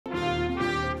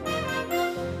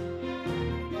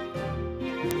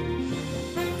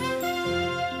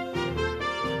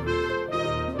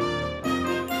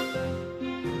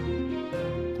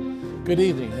Good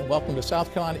evening and welcome to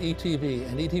South Carolina ETV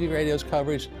and ETV Radio's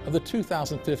coverage of the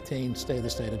 2015 State of the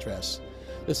State Address.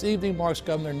 This evening marks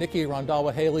Governor Nikki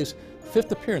Haley's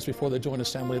 5th appearance before the joint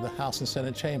assembly of the House and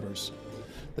Senate chambers.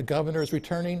 The governor is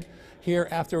returning here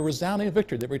after a resounding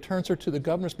victory that returns her to the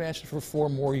governor's mansion for 4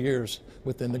 more years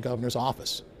within the governor's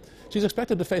office. She's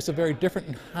expected to face a very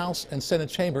different House and Senate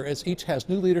chamber as each has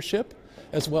new leadership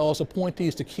as well as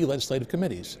appointees to key legislative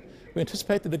committees. We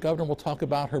anticipate that the governor will talk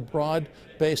about her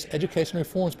broad-based education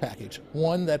reforms package,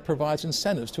 one that provides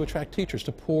incentives to attract teachers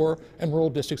to poor and rural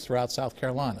districts throughout South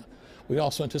Carolina. We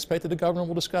also anticipate that the governor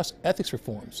will discuss ethics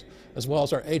reforms, as well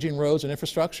as our aging roads and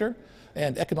infrastructure,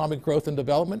 and economic growth and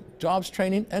development, jobs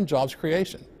training, and jobs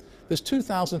creation. This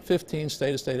 2015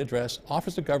 State of State Address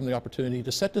offers the governor the opportunity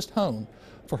to set this tone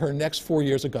for her next 4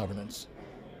 years of governance.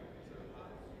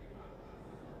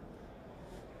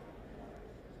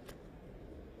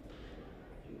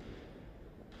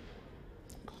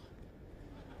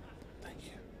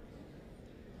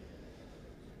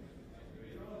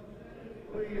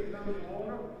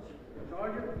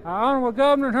 Our Honorable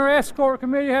Governor and her escort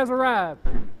committee has arrived.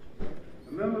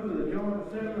 The members of the Joint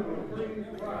Assembly will please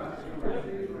rise to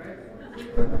receive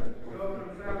Governor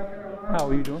of South Carolina. How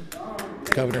are you doing?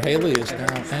 Governor Haley is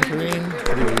now entering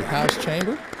the House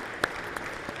chamber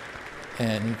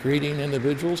and greeting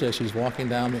individuals as she's walking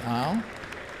down the aisle.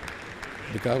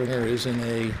 The governor is in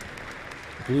a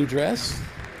blue dress,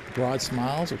 broad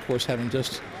smiles, of course having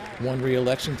just won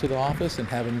re-election to the office and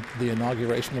having the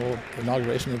inauguration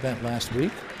event last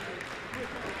week.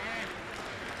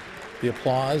 The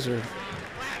applause are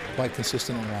quite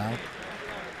consistent and loud.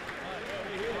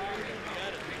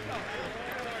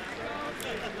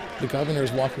 The governor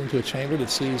is walking into a chamber that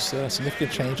sees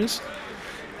significant changes.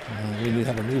 We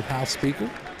have a new House Speaker,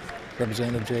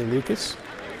 Representative Jay Lucas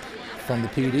from the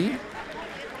PD.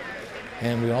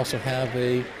 And we also have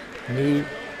a new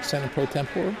Senate Pro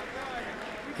Tempore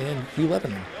in Hugh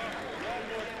Lebanon.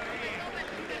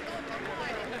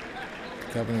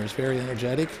 The governor is very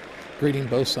energetic, greeting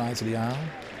both sides of the aisle.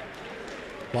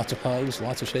 Lots of hugs,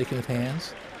 lots of shaking of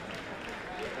hands.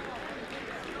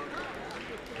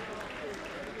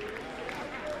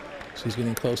 She's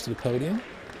getting close to the podium.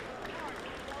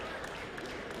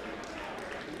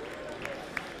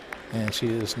 And she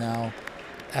is now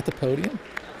at the podium,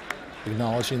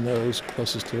 acknowledging those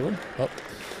closest to her. Oh,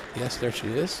 yes, there she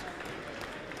is.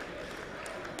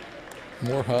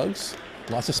 More hugs,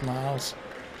 lots of smiles,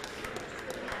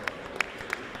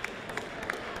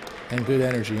 and good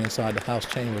energy inside the House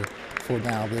chamber for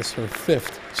now this her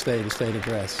 5th State of State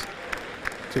Address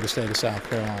to the state of South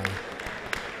Carolina.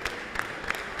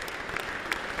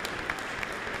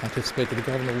 I anticipate that the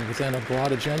governor will present a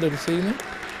broad agenda this evening.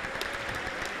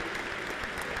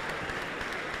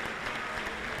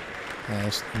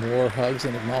 As more hugs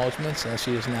and acknowledgments as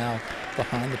she is now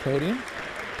behind the podium.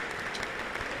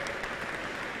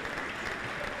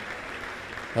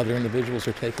 Other individuals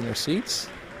are taking their seats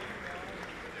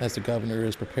as the governor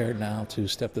is prepared now to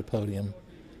step to the podium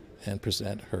and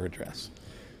present her address.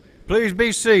 Please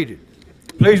be seated.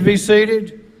 Please be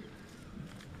seated.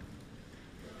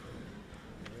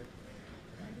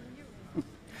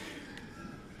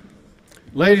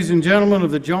 Ladies and gentlemen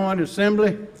of the Joint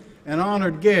Assembly and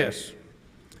honored guests,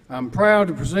 I'm proud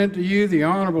to present to you the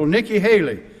Honorable Nikki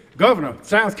Haley, Governor of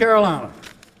South Carolina.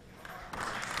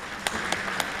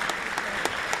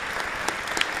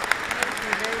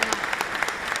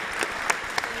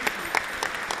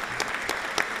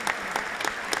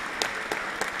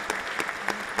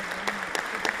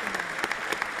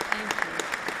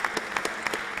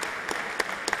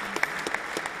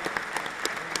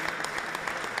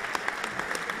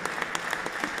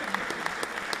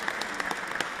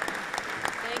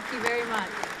 Thank you very much.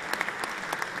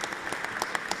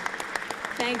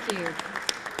 Thank you.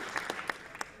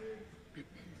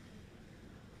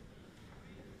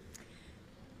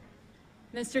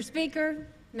 Mr. Speaker,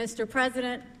 Mr.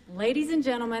 President, ladies and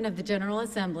gentlemen of the General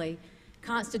Assembly,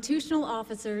 constitutional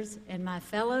officers, and my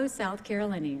fellow South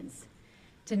Carolinians.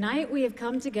 Tonight we have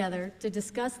come together to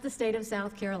discuss the state of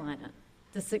South Carolina,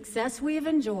 the success we have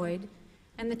enjoyed,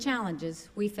 and the challenges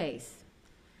we face.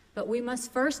 But we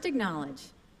must first acknowledge,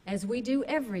 as we do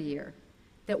every year,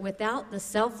 that without the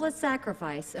selfless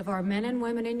sacrifice of our men and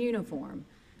women in uniform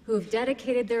who have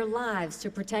dedicated their lives to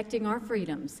protecting our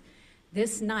freedoms,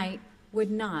 this night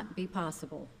would not be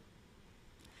possible.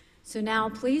 So now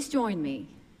please join me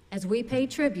as we pay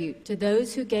tribute to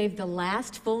those who gave the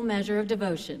last full measure of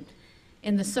devotion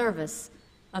in the service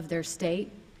of their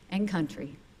state and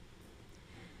country.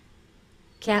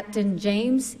 Captain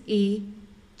James E.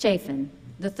 Chafin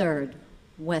III,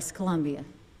 West Columbia.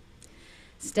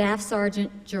 Staff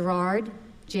Sergeant Gerard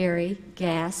Jerry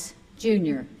Gass,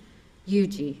 Jr.,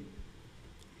 UG.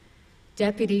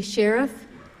 Deputy Sheriff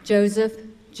Joseph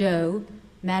Joe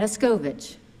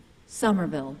Mataskovich,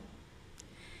 Somerville.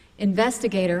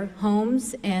 Investigator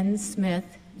Holmes N.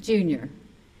 Smith, Jr.,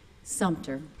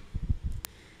 Sumter.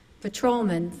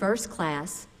 Patrolman First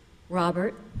Class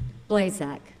Robert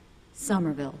Blazak,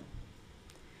 Somerville.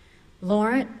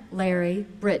 Laurent Larry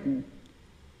Britton,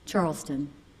 Charleston.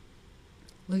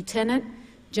 Lieutenant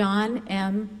John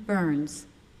M. Burns,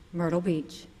 Myrtle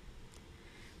Beach.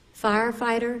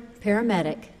 Firefighter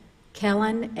Paramedic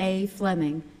Kellen A.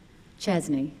 Fleming,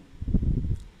 Chesney.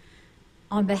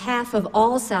 On behalf of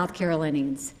all South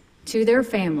Carolinians, to their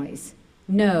families,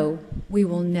 know we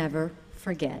will never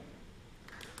forget.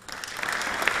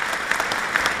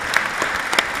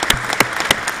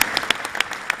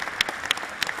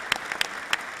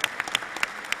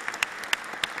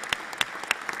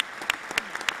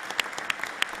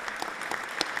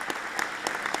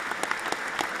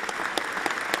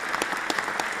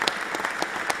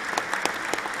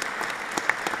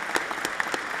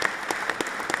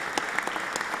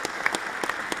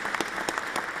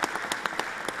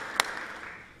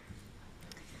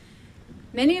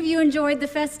 Many of you enjoyed the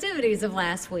festivities of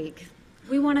last week.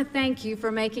 We want to thank you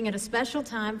for making it a special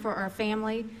time for our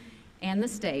family and the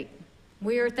state.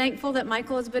 We are thankful that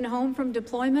Michael has been home from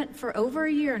deployment for over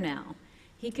a year now.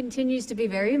 He continues to be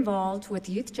very involved with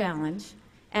Youth Challenge,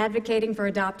 advocating for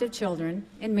adoptive children,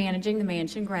 and managing the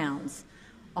mansion grounds,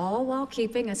 all while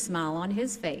keeping a smile on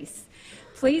his face.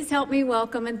 Please help me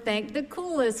welcome and thank the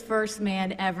coolest first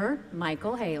man ever,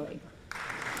 Michael Haley.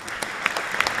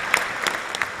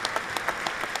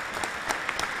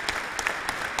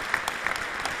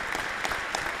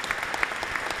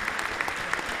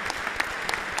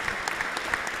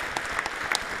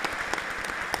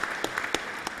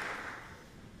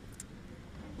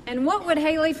 And what would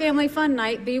Haley Family Fun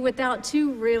Night be without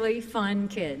two really fun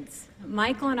kids?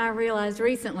 Michael and I realized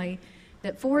recently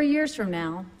that 4 years from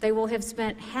now, they will have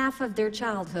spent half of their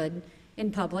childhood in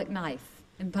public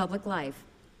life.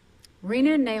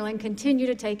 Rena and Nayland continue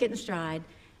to take it in stride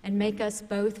and make us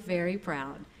both very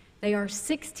proud. They are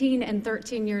 16 and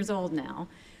 13 years old now.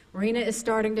 Rena is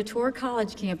starting to tour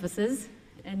college campuses,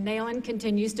 and Nayland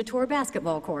continues to tour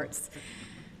basketball courts.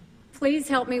 Please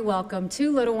help me welcome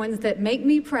two little ones that make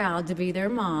me proud to be their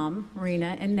mom,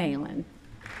 Rena and Nayland.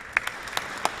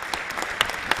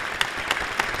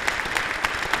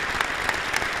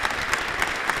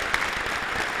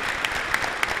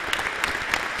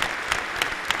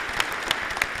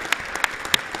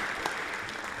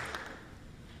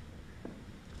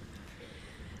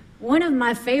 One of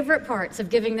my favorite parts of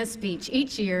giving this speech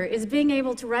each year is being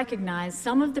able to recognize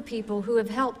some of the people who have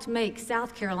helped make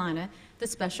South Carolina the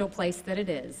special place that it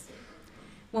is.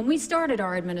 When we started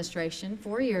our administration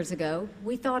 4 years ago,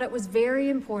 we thought it was very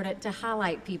important to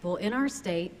highlight people in our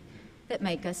state that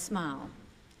make us smile.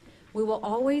 We will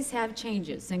always have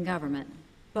changes in government,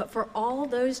 but for all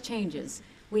those changes,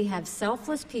 we have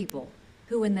selfless people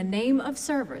who, in the name of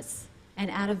service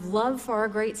and out of love for our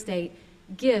great state,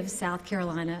 give South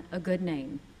Carolina a good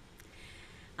name.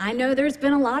 I know there's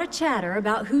been a lot of chatter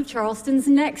about who Charleston's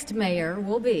next mayor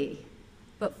will be.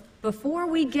 But before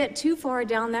we get too far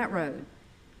down that road,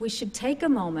 we should take a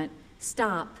moment,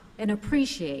 stop, and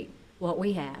appreciate what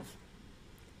we have.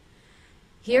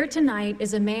 Here tonight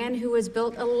is a man who has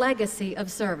built a legacy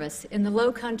of service in the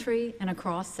Low Country and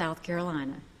across South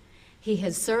Carolina. He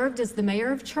has served as the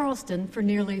mayor of Charleston for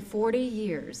nearly 40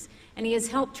 years, and he has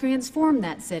helped transform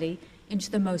that city into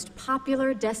the most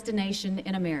popular destination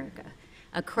in America,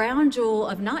 a crown jewel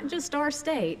of not just our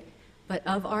state, but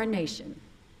of our nation.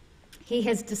 He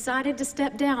has decided to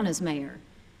step down as mayor,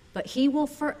 but he will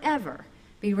forever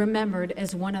be remembered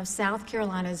as one of South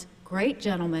Carolina's great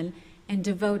gentlemen and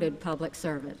devoted public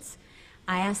servants.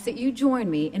 I ask that you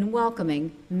join me in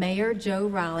welcoming Mayor Joe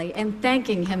Riley and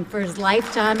thanking him for his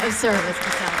lifetime of service to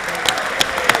South Carolina.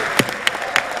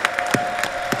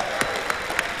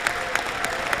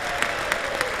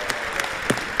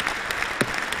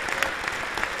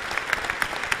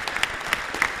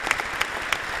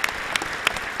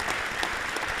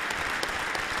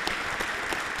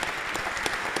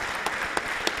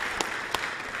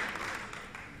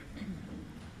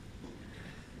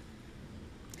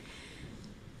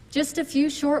 Just a few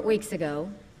short weeks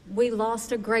ago, we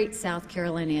lost a great South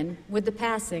Carolinian with the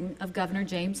passing of Governor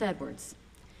James Edwards.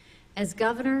 As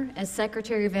governor, as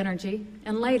Secretary of Energy,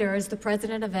 and later as the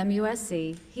president of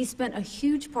MUSC, he spent a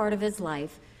huge part of his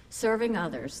life serving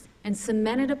others and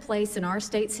cemented a place in our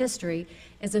state's history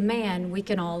as a man we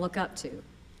can all look up to.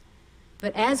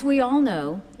 But as we all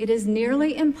know, it is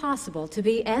nearly impossible to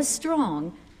be as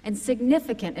strong and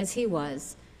significant as he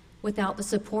was without the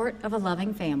support of a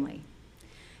loving family.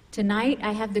 Tonight,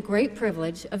 I have the great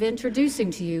privilege of introducing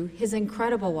to you his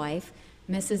incredible wife,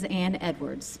 Mrs. Ann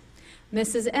Edwards.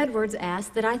 Mrs. Edwards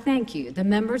asked that I thank you, the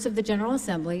members of the General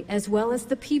Assembly, as well as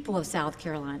the people of South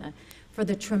Carolina, for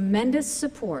the tremendous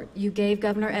support you gave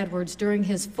Governor Edwards during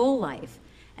his full life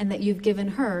and that you've given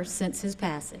her since his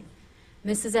passing.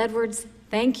 Mrs. Edwards,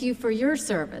 thank you for your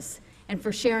service and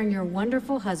for sharing your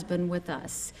wonderful husband with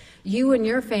us. You and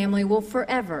your family will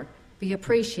forever be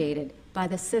appreciated by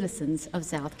the citizens of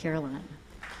South Carolina.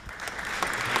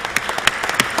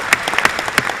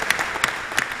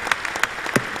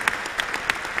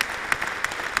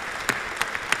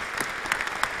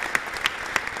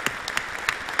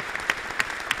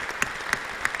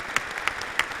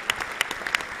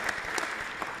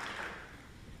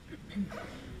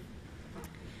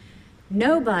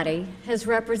 Nobody has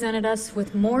represented us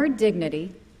with more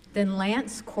dignity than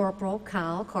Lance Corporal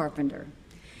Kyle Carpenter.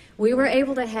 We were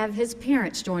able to have his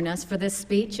parents join us for this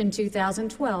speech in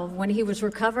 2012 when he was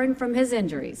recovering from his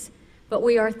injuries, but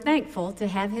we are thankful to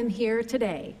have him here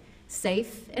today,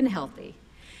 safe and healthy.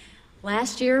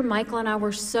 Last year, Michael and I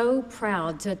were so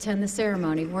proud to attend the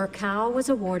ceremony where Kyle was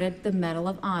awarded the Medal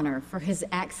of Honor for his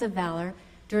acts of valor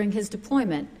during his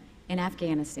deployment in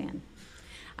Afghanistan.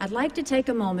 I'd like to take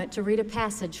a moment to read a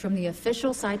passage from the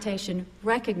official citation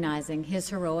recognizing his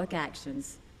heroic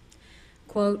actions.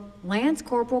 Quote, Lance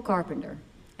Corporal Carpenter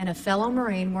and a fellow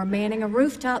Marine were manning a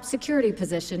rooftop security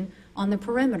position on the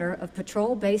perimeter of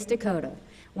Patrol Base Dakota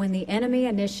when the enemy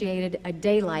initiated a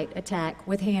daylight attack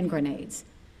with hand grenades,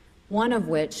 one of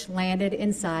which landed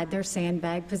inside their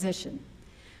sandbag position.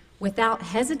 Without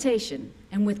hesitation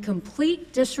and with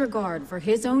complete disregard for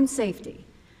his own safety,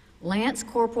 Lance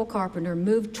Corporal Carpenter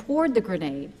moved toward the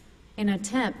grenade in an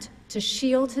attempt to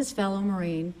shield his fellow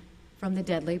Marine from the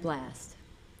deadly blast.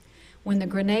 When the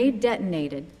grenade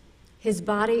detonated, his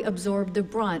body absorbed the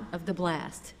brunt of the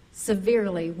blast,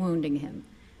 severely wounding him,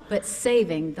 but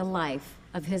saving the life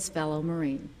of his fellow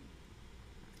Marine.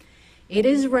 It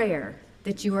is rare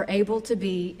that you are able to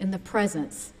be in the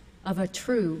presence of a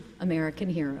true American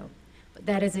hero, but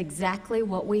that is exactly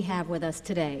what we have with us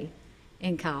today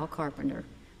in Kyle Carpenter.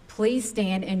 Please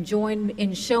stand and join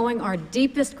in showing our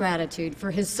deepest gratitude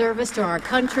for his service to our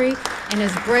country and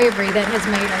his bravery that has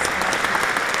made us all.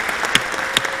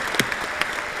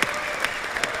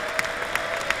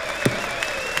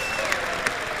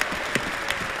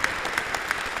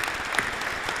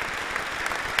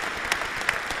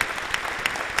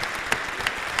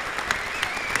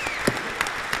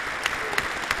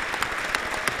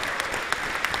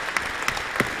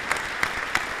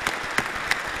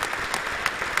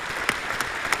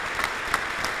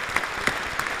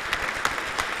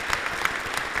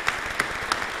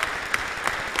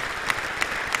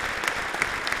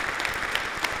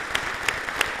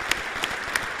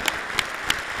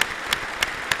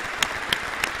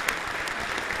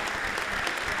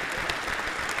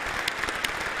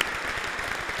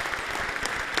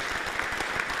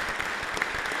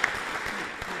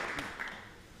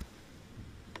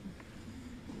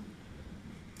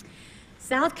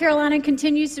 South Carolina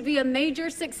continues to be a major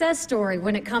success story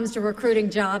when it comes to recruiting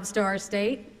jobs to our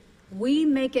state. We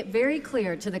make it very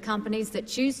clear to the companies that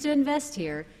choose to invest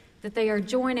here that they are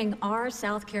joining our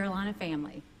South Carolina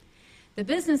family. The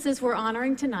businesses we're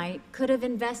honoring tonight could have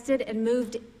invested and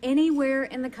moved anywhere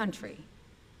in the country,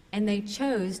 and they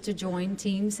chose to join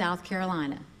Team South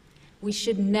Carolina. We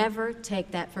should never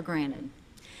take that for granted.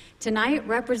 Tonight,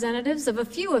 representatives of a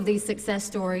few of these success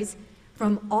stories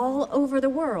from all over the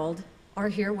world are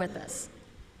here with us.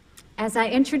 As I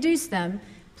introduce them,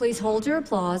 please hold your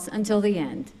applause until the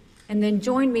end, and then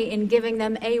join me in giving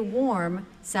them a warm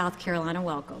South Carolina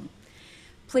welcome.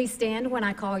 Please stand when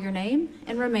I call your name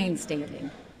and remain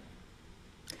standing.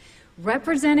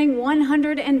 Representing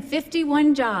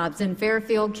 151 jobs in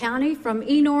Fairfield County from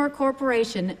Enor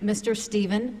Corporation, Mr.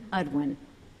 Stephen Udwin.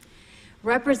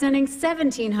 Representing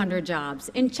 1,700 jobs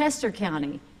in Chester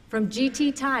County from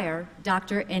GT Tire,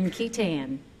 Dr. Enki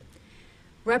Tan.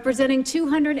 Representing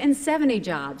 270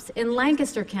 jobs in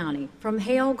Lancaster County from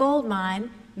Hale Gold Mine,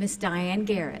 Miss Diane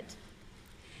Garrett.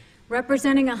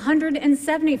 Representing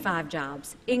 175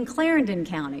 jobs in Clarendon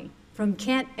County from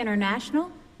Kent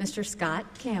International, Mr. Scott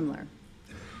Kamler.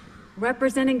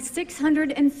 Representing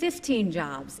 615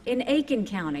 jobs in Aiken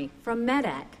County from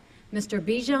Medac, Mr.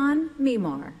 Bijan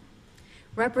Mimar.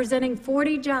 Representing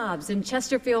 40 jobs in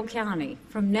Chesterfield County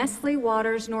from Nestle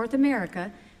Waters North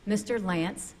America, Mr.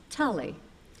 Lance Tully.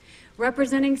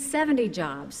 Representing 70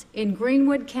 jobs in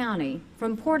Greenwood County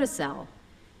from Porticel,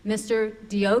 Mr.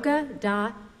 Diogo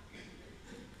da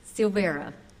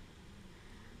Silveira.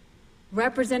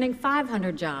 Representing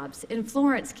 500 jobs in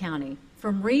Florence County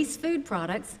from Reese Food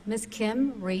Products, Ms.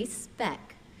 Kim Reese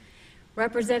Beck.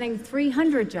 Representing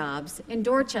 300 jobs in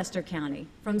Dorchester County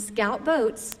from Scout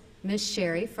Boats, Ms.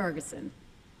 Sherry Ferguson.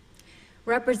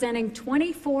 Representing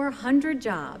 2,400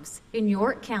 jobs in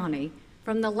York County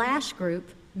from the Lash Group,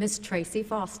 Ms. Tracy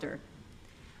Foster.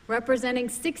 Representing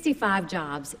 65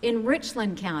 jobs in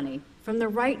Richland County from the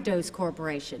Right Dose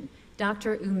Corporation,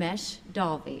 Dr. Umesh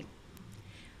Dalvi.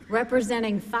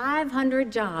 Representing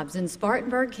 500 jobs in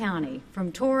Spartanburg County from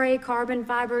Toray Carbon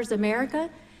Fibers America,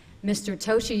 Mr.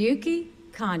 Toshiyuki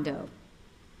Kondo.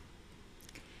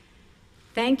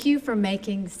 Thank you for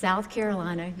making South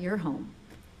Carolina your home.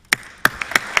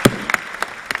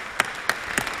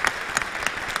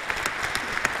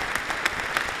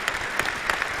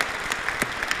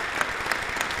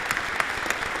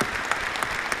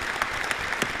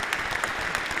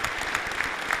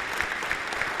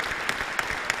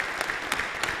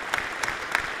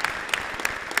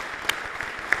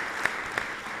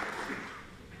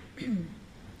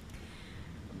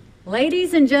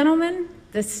 Ladies and gentlemen,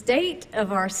 the state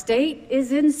of our state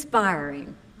is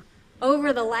inspiring.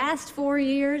 Over the last 4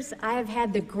 years, I have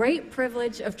had the great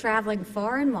privilege of traveling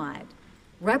far and wide,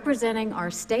 representing our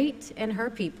state and her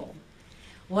people.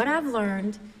 What I've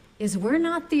learned is we're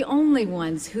not the only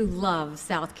ones who love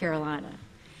South Carolina.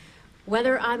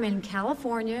 Whether I'm in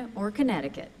California or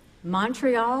Connecticut,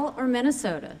 Montreal or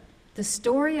Minnesota, the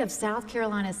story of South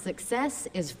Carolina's success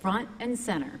is front and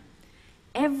center.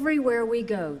 Everywhere we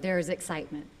go, there is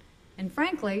excitement, and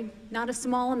frankly, not a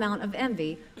small amount of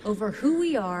envy over who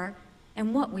we are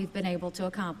and what we've been able to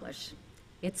accomplish.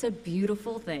 It's a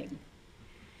beautiful thing.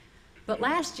 But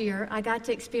last year, I got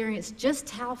to experience just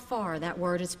how far that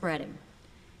word is spreading.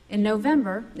 In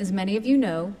November, as many of you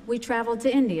know, we traveled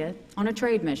to India on a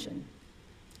trade mission.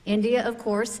 India, of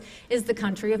course, is the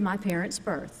country of my parents'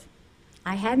 birth.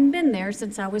 I hadn't been there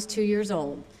since I was 2 years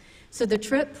old, so the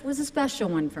trip was a special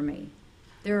one for me.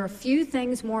 There are few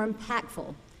things more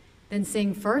impactful than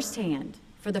seeing firsthand,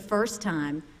 for the first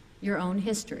time, your own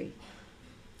history.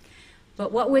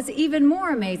 But what was even more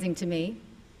amazing to me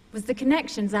was the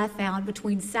connections I found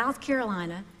between South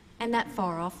Carolina and that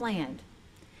far-off land.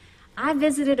 I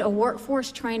visited a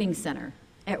workforce training center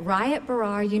at Rayat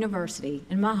Barar University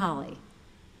in Mohali.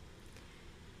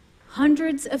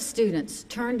 Hundreds of students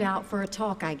turned out for a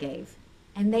talk I gave,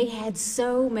 and they had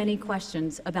so many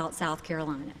questions about South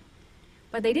Carolina.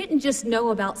 But they didn't just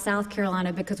know about South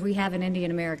Carolina because we have an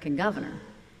Indian American governor.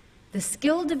 The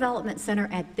Skill Development Center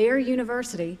at their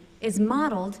university is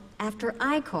modeled after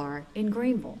ICAR in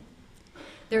Greenville.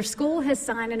 Their school has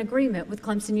signed an agreement with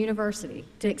Clemson University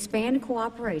to expand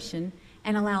cooperation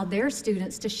and allow their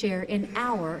students to share in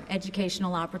our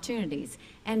educational opportunities,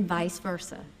 and vice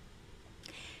versa.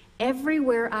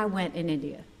 Everywhere I went in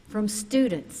India, from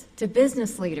students to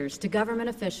business leaders to government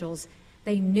officials,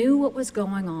 they knew what was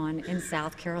going on in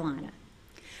South Carolina.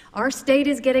 Our state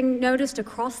is getting noticed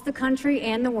across the country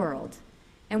and the world,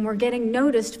 and we're getting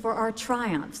noticed for our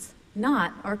triumphs,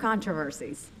 not our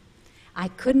controversies. I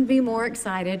couldn't be more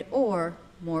excited or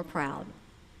more proud.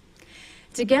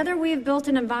 Together, we have built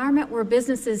an environment where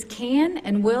businesses can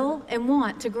and will and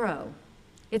want to grow.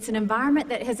 It's an environment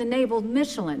that has enabled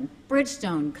Michelin,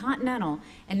 Bridgestone, Continental,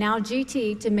 and now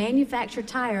GT to manufacture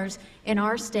tires in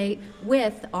our state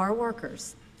with our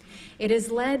workers. It has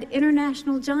led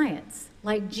international giants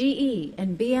like GE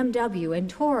and BMW and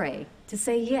Toray to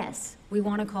say, yes, we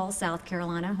want to call South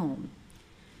Carolina home.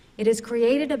 It has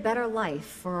created a better life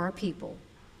for our people,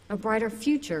 a brighter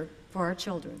future for our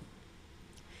children.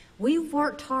 We've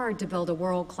worked hard to build a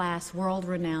world-class,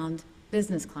 world-renowned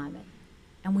business climate,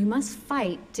 and we must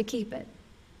fight to keep it.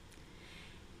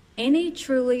 Any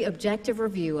truly objective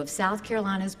review of South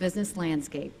Carolina's business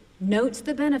landscape notes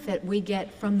the benefit we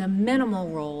get from the minimal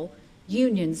role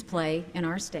unions play in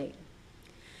our state.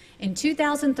 In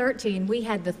 2013, we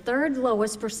had the third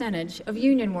lowest percentage of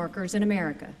union workers in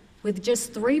America, with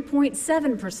just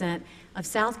 3.7% of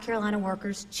South Carolina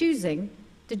workers choosing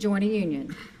to join a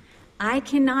union. I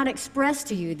cannot express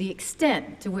to you the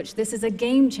extent to which this is a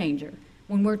game changer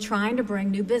when we're trying to bring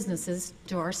new businesses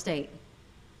to our state.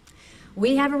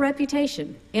 We have a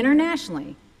reputation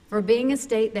internationally for being a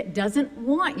state that doesn't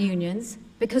want unions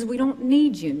because we don't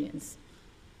need unions.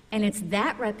 And it's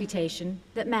that reputation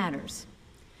that matters.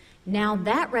 Now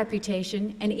that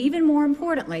reputation, and even more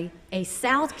importantly, a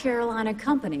South Carolina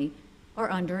company,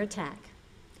 are under attack.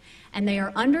 And they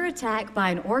are under attack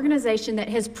by an organization that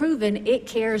has proven it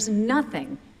cares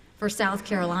nothing for South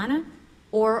Carolina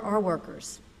or our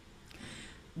workers.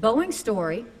 Boeing's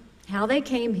story, how they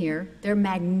came here, their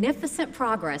magnificent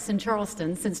progress in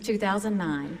Charleston since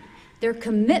 2009, their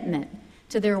commitment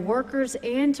to their workers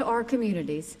and to our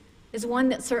communities is one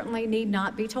that certainly need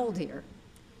not be told here.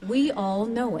 We all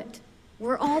know it.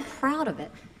 We're all proud of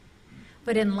it.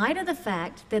 But in light of the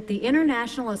fact that the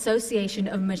International Association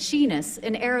of Machinists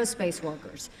and Aerospace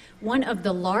Workers, one of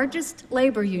the largest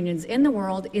labor unions in the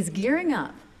world, is gearing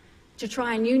up to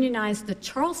try and unionize the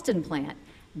Charleston plant,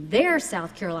 their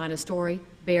South Carolina story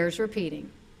bears repeating.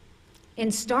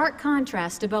 In stark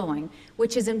contrast to Boeing,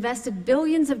 which has invested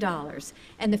billions of dollars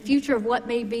in the future of what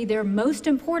may be their most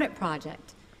important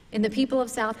project in the people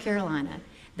of South Carolina,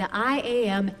 the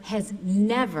IAM has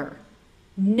never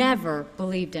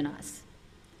believed in us.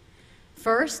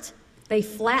 First, they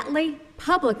flatly,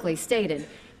 publicly stated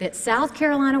that South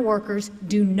Carolina workers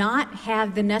do not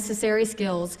have the necessary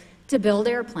skills to build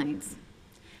airplanes.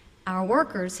 Our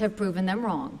workers have proven them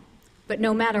wrong. But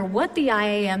no matter what the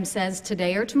IAM says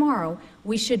today or tomorrow,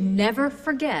 we should never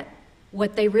forget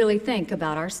what they really think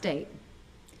about our state.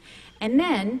 And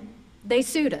then they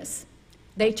sued us.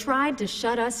 They tried to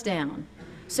shut us down.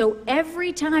 So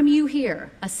every time you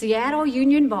hear a Seattle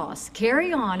union boss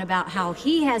carry on about how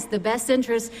he has the best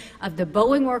interests of the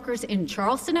Boeing workers in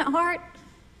Charleston at heart,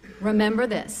 remember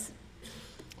this.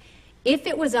 If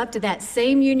it was up to that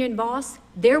same union boss,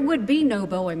 there would be no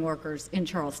Boeing workers in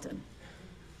Charleston.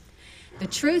 The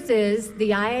truth is,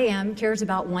 the IAM cares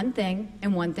about one thing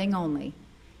and one thing only,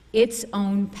 its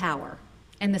own power.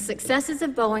 And the successes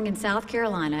of Boeing in South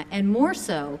Carolina, and more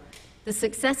so, the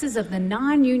successes of the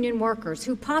non-union workers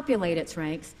who populate its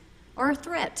ranks, are a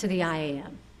threat to the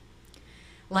IAM.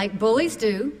 Like bullies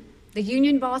do, the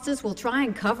union bosses will try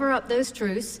and cover up those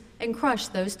truths and crush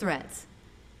those threats.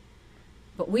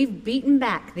 But we've beaten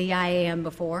back the IAM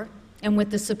before, and with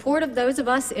the support of those of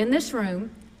us in this room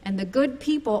and the good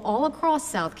people all across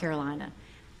South Carolina,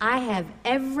 I have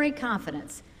every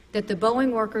confidence that the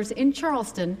Boeing workers in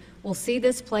Charleston will see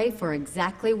this play for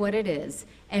exactly what it is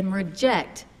and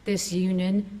reject this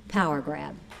union power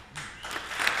grab.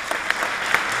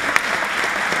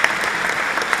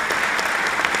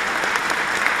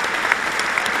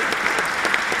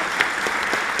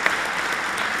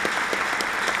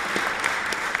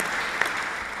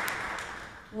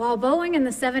 While Boeing and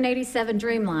the 787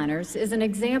 Dreamliners is an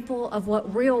example of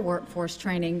what real workforce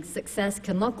training success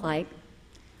can look like,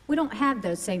 we don't have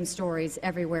those same stories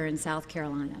everywhere in South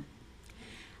Carolina.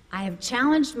 I have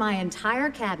challenged my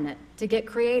entire cabinet to get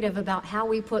creative about how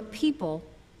we put people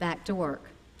back to work.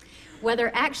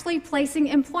 Whether actually placing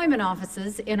employment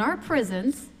offices in our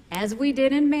prisons, as we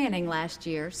did in Manning last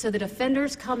year, so that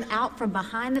offenders come out from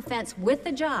behind the fence with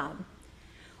a job,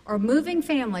 or moving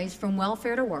families from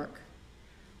welfare to work,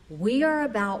 we are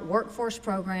about workforce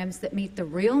programs that meet the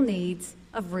real needs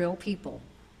of real people.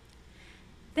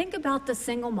 Think about the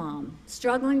single mom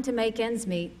struggling to make ends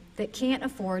meet that can't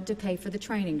afford to pay for the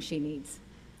training she needs.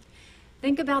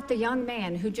 Think about the young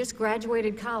man who just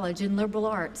graduated college in liberal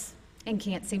arts and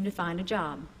can't seem to find a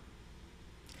job.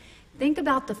 Think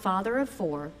about the father of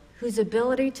 4 whose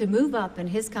ability to move up in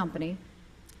his company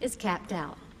is capped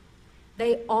out.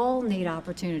 They all need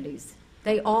opportunities.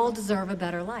 They all deserve a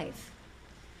better life.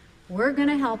 We're going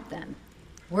to help them.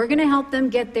 We're going to help them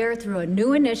get there through a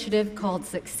new initiative called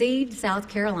Succeed South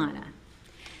Carolina.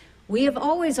 We have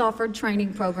always offered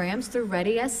training programs through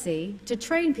Ready SC to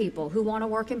train people who want to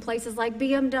work in places like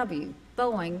BMW,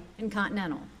 Boeing, and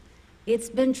Continental. It's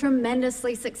been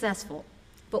tremendously successful,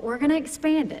 but we're going to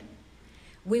expand it.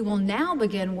 We will now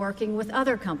begin working with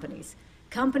other companies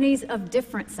of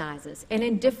different sizes and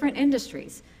in different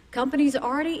industries, companies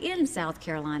already in South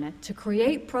Carolina, to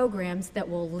create programs that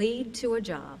will lead to a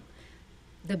job.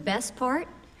 The best part,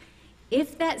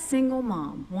 if that single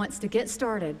mom wants to get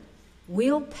started,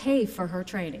 we'll pay for her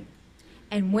training.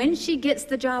 And when she gets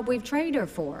the job we've trained her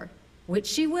for, which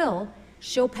she will,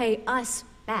 she'll pay us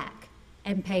back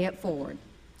and pay it forward.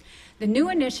 The new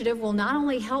initiative will not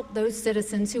only help those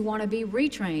citizens who want to be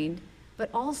retrained, but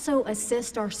also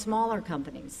assist our smaller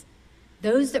companies,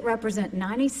 those that represent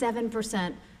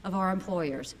 97% of our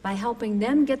employers, by helping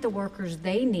them get the workers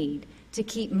they need to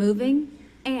keep moving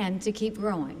and to keep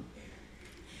growing.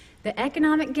 The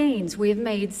economic gains we have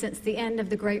made since the end of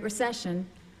the Great Recession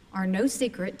are no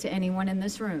secret to anyone in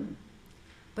this room.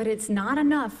 But it's not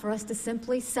enough for us to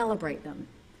simply celebrate them.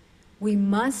 We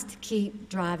must keep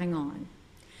driving on.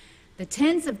 The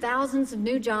tens of thousands of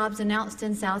new jobs announced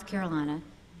in South Carolina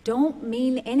don't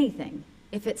mean anything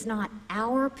if it's not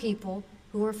our people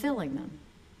who are filling them.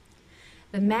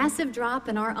 The massive drop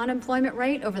in our unemployment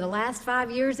rate over the last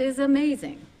 5 years is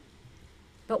amazing.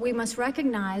 but we must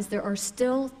recognize there are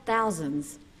still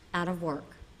thousands out of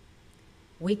work.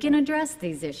 We can address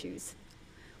these issues.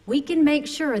 We can make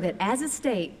sure that as a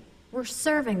state, we're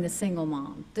serving the single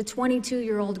mom, the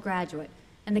 22-year-old graduate,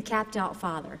 and the capped-out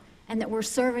father, and that we're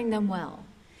serving them well.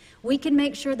 We can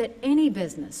make sure that any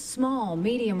business, small,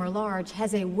 medium, or large,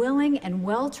 has a willing and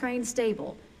well-trained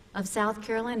stable of South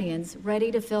Carolinians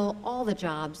ready to fill all the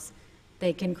jobs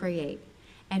they can create.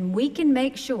 And we can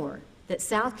make sure that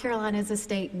South Carolina is a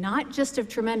state not just of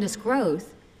tremendous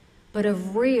growth, but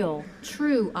of real,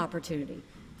 true opportunity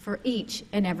for each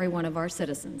and every one of our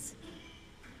citizens.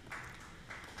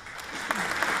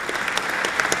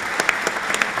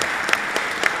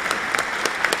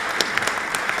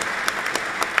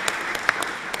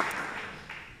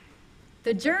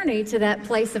 The journey to that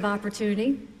place of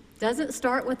opportunity doesn't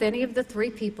start with any of the three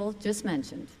people just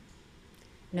mentioned.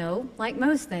 No, like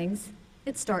most things,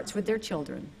 it starts with their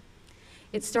children.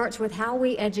 It starts with how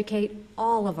we educate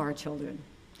all of our children.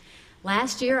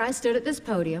 Last year, I stood at this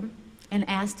podium and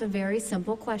asked a very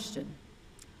simple question.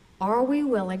 Are we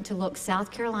willing to look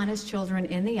South Carolina's children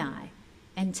in the eye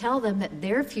and tell them that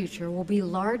their future will be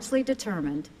largely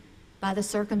determined by the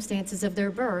circumstances of their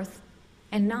birth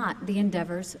and not the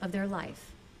endeavors of their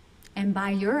life? And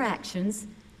by your actions,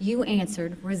 you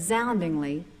answered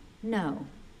resoundingly, no.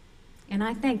 And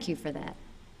I thank you for that.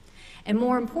 And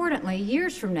more importantly,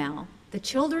 years from now, the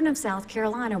children of South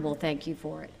Carolina will thank you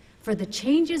for it, for the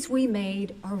changes we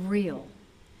made are real.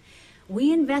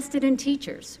 We invested in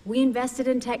teachers, we invested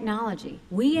in technology,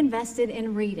 we invested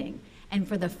in reading, and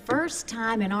for the first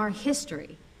time in our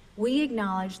history, we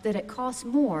acknowledged that it costs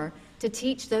more to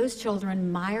teach those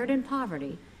children mired in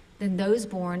poverty than those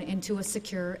born into a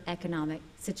secure economic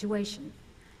situation.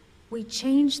 We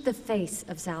changed the face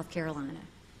of South Carolina.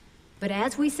 But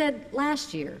as we said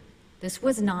last year, this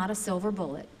was not a silver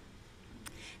bullet.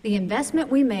 The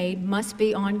investment we made must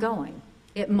be ongoing.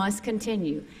 It must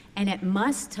continue, and it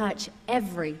must touch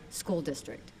every school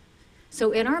district.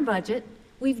 So in our budget,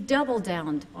 we've doubled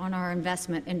down on our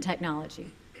investment in technology.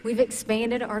 We've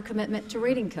expanded our commitment to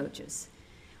reading coaches.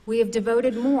 We have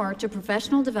devoted more to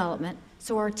professional development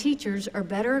so our teachers are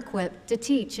better equipped to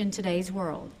teach in today's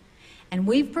world. And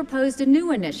we've proposed a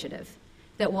new initiative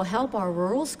that will help our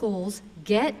rural schools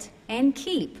get and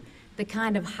keep the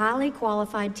kind of highly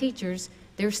qualified teachers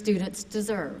their students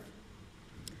deserve.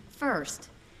 First,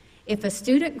 if a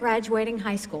student graduating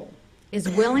high school is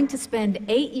willing to spend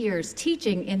 8 years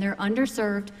teaching in their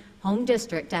underserved home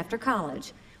district after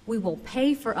college, we will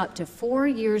pay for up to 4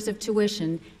 years of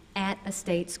tuition at a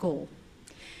state school.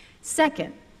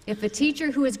 Second, if a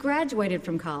teacher who has graduated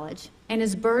from college and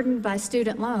is burdened by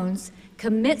student loans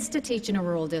commits to teach in a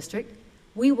rural district,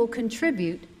 we will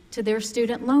contribute to their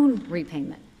student loan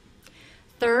repayment.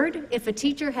 Third, if a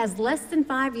teacher has less than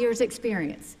 5 years'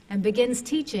 experience and begins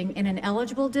teaching in an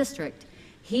eligible district,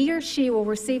 he or she will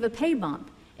receive a pay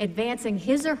bump, advancing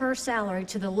his or her salary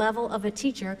to the level of a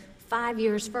teacher 5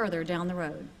 years further down the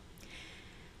road.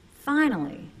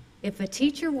 Finally, if a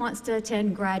teacher wants to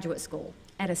attend graduate school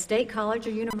at a state college or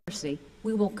university,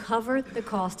 we will cover the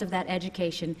cost of that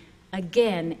education,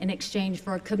 again in exchange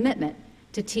for a commitment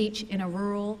to teach in a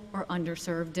rural or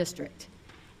underserved district.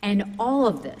 And all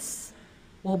of this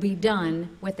will be done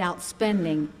without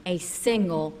spending a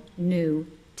single new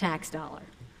tax dollar.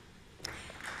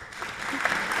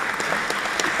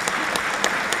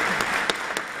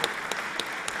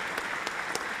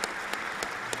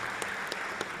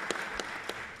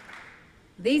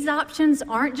 These options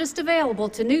aren't just available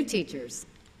to new teachers,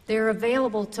 they're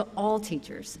available to all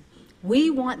teachers.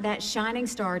 We want that shining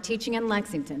star teaching in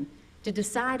Lexington to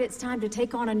decide it's time to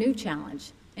take on a new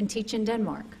challenge and teach in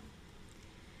Denmark.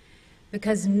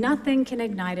 Because nothing can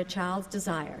ignite a child's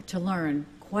desire to learn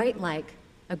quite like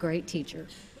a great teacher.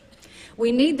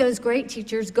 We need those great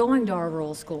teachers going to our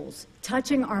rural schools,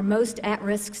 touching our most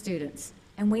at-risk students,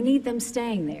 and we need them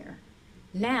staying there.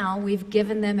 Now we've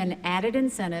given them an added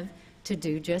incentive to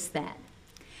do just that.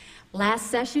 Last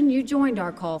session, you joined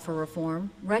our call for reform,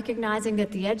 recognizing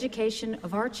that the education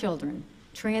of our children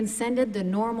transcended the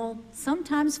normal,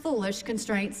 sometimes foolish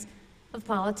constraints of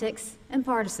politics and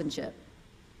partisanship.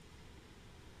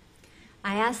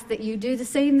 I ask that you do the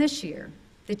same this year,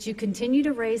 that you continue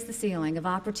to raise the ceiling of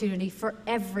opportunity for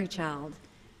every child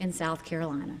in South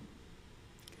Carolina.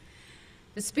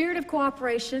 The spirit of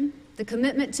cooperation, the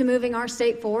commitment to moving our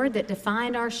state forward that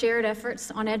defined our shared efforts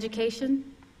on education,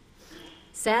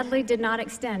 sadly did not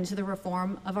extend to the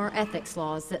reform of our ethics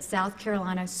laws that South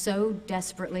Carolina so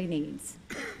desperately needs.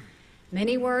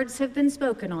 Many words have been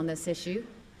spoken on this issue,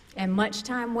 and much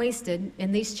time wasted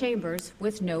in these chambers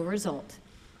with no result.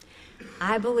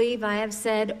 I believe I have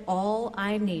said all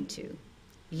I need to.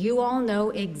 You all know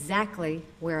exactly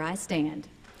where I stand.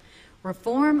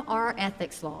 Reform our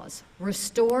ethics laws.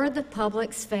 Restore the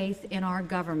public's faith in our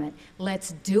government.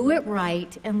 Let's do it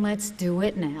right, and let's do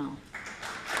it now.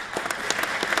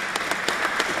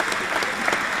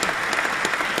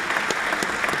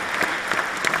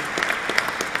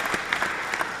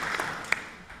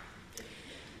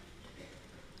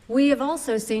 We have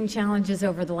also seen challenges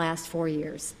over the last 4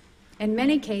 years, in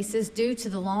many cases due to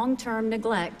the long-term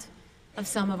neglect of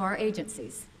some of our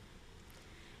agencies.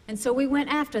 And so we went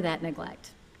after that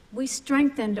neglect. We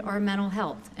strengthened our mental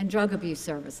health and drug abuse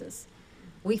services.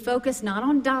 We focused not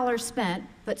on dollars spent,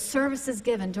 but services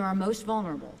given to our most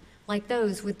vulnerable, like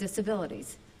those with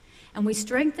disabilities. And we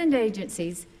strengthened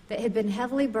agencies that had been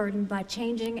heavily burdened by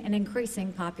changing and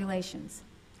increasing populations.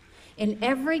 In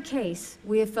every case,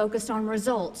 we have focused on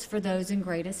results for those in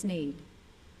greatest need.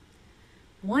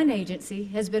 One agency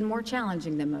has been more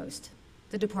challenging than most,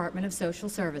 the Department of Social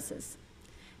Services.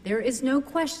 There is no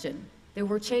question there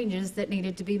were changes that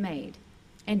needed to be made.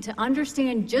 And to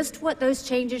understand just what those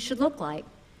changes should look like,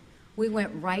 we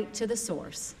went right to the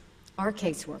source, our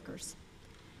caseworkers.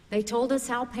 They told us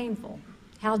how painful,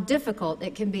 how difficult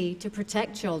it can be to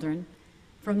protect children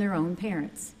from their own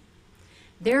parents.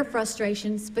 Their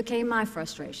frustrations became my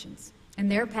frustrations, and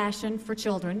their passion for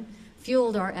children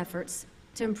fueled our efforts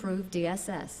to improve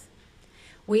DSS.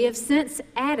 We have since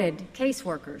added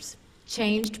caseworkers,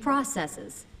 changed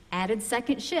processes, added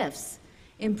second shifts,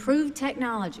 improved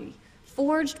technology,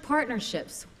 forged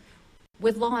partnerships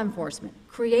with law enforcement,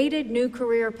 created new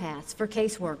career paths for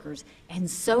caseworkers, and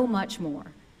so much more.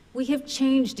 We have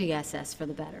changed DSS for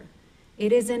the better.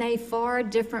 It is in a far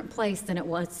different place than it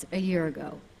was a year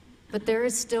ago, but there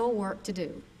is still work to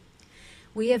do.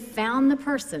 We have found the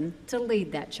person to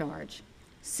lead that charge.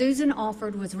 Susan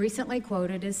Alford was recently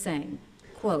quoted as saying,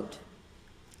 quote,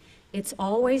 "It's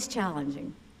always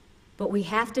challenging, but we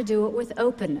have to do it with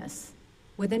openness,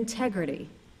 with integrity,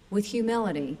 with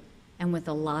humility, and with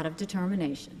a lot of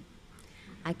determination."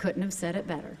 I couldn't have said it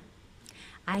better.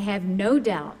 I have no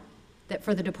doubt that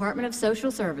for the Department of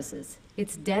Social Services,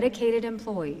 its dedicated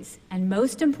employees, and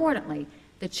most importantly,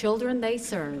 the children they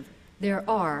serve, there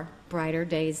are brighter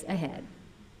days ahead.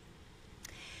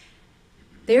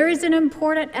 There is an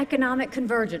important economic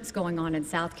convergence going on in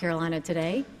South Carolina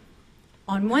today.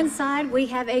 On one side, we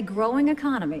have a growing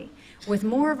economy with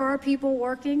more of our people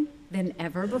working than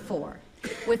ever before,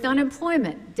 with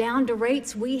unemployment down to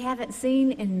rates we haven't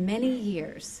seen in many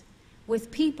years,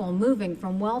 with people moving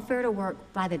from welfare to work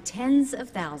by the tens of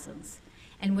thousands,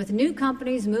 and with new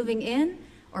companies moving in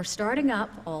or starting up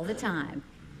all the time.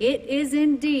 It is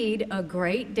indeed a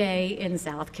great day in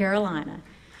South Carolina.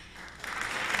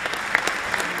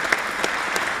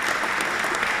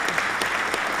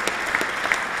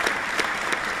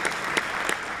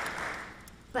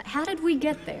 But how did we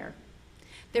get there?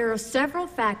 There are several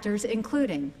factors,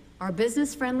 including our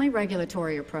business-friendly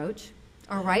regulatory approach,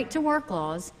 our right-to-work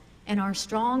laws, and our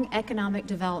strong economic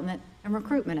development and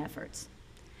recruitment efforts.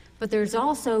 But there's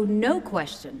also no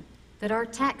question that our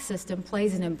tax system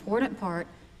plays an important part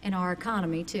in our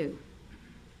economy, too.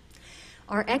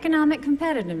 Our economic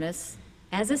competitiveness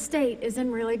as a state is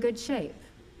in really good shape.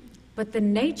 But the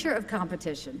nature of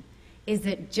competition is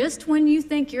that just when you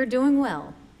think you're doing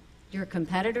well, your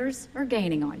competitors are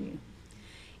gaining on you.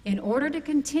 In order to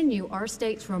continue our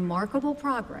state's remarkable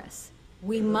progress,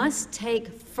 we must take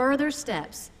further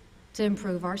steps to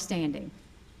improve our standing.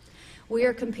 We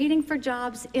are competing for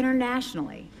jobs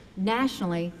internationally,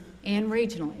 nationally, and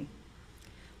regionally.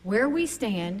 Where we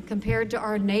stand compared to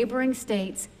our neighboring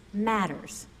states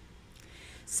matters.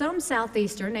 Some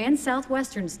southeastern and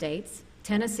southwestern states,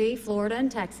 Tennessee, Florida,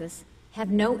 and Texas, have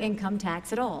no income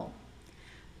tax at all.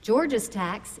 Georgia's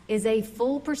tax is a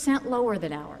full % lower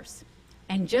than ours.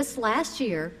 And just last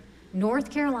year, North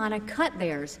Carolina cut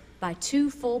theirs by 2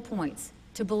 full points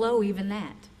to below even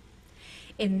that.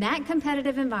 In that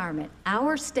competitive environment,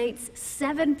 our state's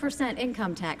 7%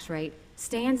 income tax rate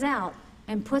stands out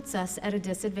and puts us at a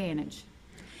disadvantage.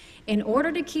 In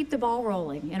order to keep the ball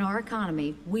rolling in our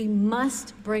economy, we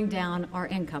must bring down our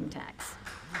income tax.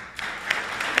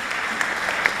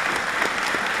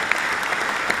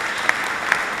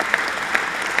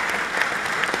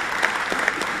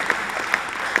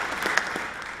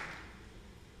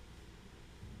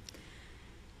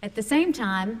 At the same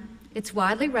time, it's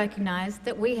widely recognized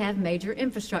that we have major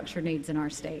infrastructure needs in our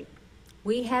state.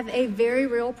 We have a very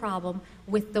real problem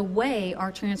with the way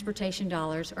our transportation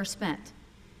dollars are spent.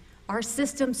 Our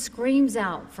system screams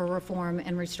out for reform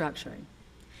and restructuring.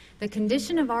 The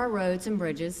condition of our roads and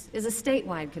bridges is a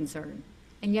statewide concern,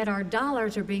 and yet our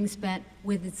dollars are being spent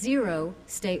with zero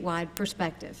statewide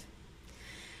perspective.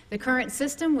 The current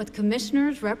system, with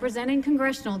commissioners representing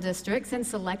congressional districts and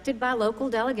selected by local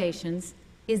delegations,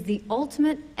 is the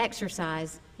ultimate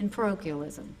exercise in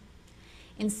parochialism.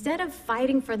 Instead of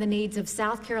fighting for the needs of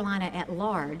South Carolina at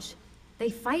large, they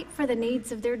fight for the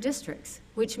needs of their districts,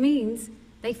 which means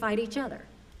they fight each other.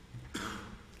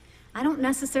 I don't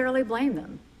necessarily blame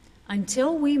them.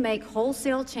 Until we make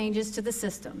wholesale changes to the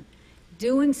system,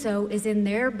 doing so is in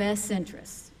their best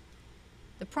interest.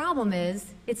 The problem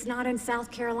is, it's not in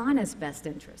South Carolina's best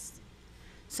interest.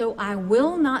 So I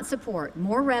will not support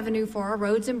more revenue for our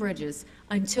roads and bridges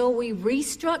until we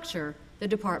restructure the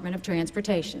Department of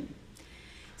Transportation.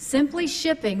 Simply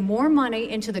shipping more money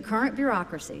into the current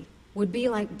bureaucracy would be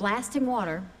like blasting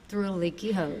water through a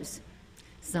leaky hose.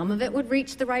 Some of it would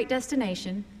reach the right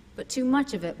destination, but too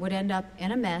much of it would end up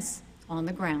in a mess on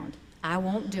the ground. I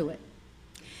won't do it.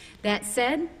 That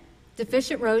said,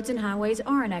 deficient roads and highways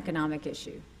are an economic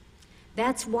issue.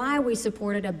 That's why we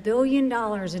supported $1 billion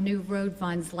in new road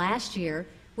funds last year,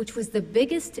 which was the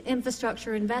biggest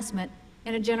infrastructure investment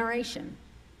in a generation.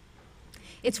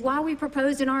 It's why we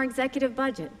proposed in our executive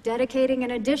budget dedicating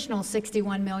an additional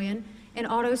 $61 million in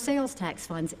auto sales tax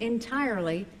funds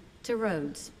entirely to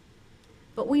roads.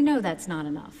 But we know that's not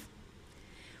enough.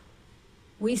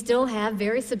 We still have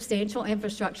very substantial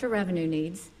infrastructure revenue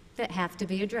needs that have to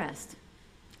be addressed.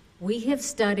 We have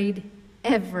studied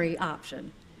every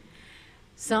option.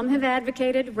 Some have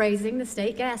advocated raising the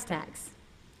state gas tax.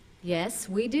 Yes,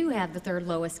 we do have the third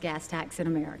lowest gas tax in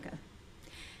America.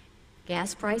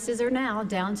 Gas prices are now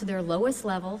down to their lowest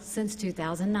level since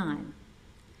 2009.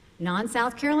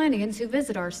 Non-South Carolinians who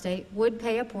visit our state would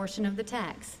pay a portion of the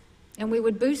tax, and we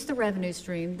would boost the revenue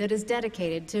stream that is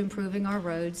dedicated to improving our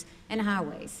roads and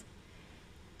highways.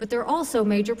 But there are also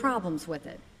major problems with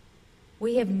it.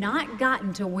 We have not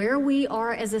gotten to where we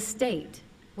are as a state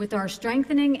with our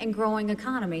strengthening and growing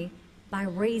economy by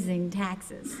raising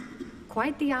taxes.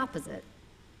 Quite the opposite.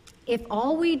 If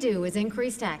all we do is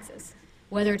increase taxes,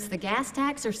 whether it's the gas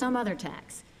tax or some other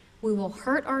tax, we will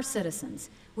hurt our citizens,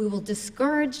 we will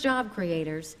discourage job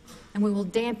creators, and we will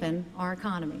dampen our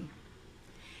economy.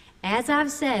 As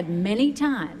I've said many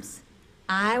times,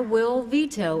 I will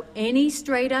veto any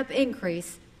straight-up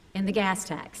increase in the gas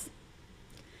tax.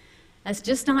 That's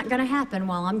just not going to happen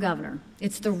while I'm governor.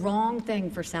 It's the wrong thing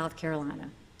for South Carolina.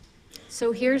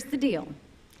 So here's the deal.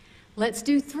 Let's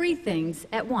do 3 things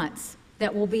at once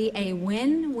that will be a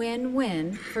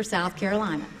win-win-win for South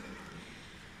Carolina.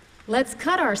 Let's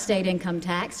cut our state income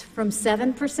tax from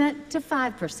 7% to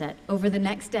 5% over the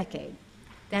next decade.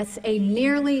 That's a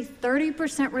nearly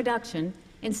 30% reduction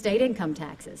in state income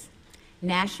taxes.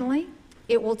 Nationally,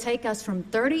 it will take us from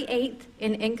 38th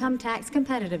in income tax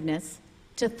competitiveness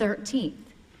to 13th.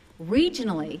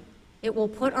 Regionally, it will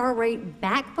put our rate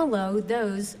back below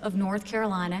those of North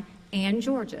Carolina and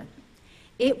Georgia.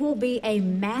 It will be a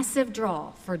massive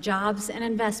draw for jobs and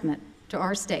investment to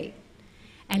our state,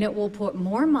 and it will put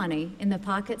more money in the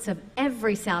pockets of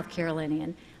every South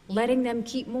Carolinian, letting them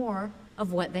keep more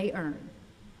of what they earn.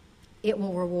 It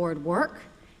will reward work,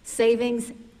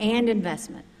 savings, and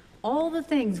investment, all the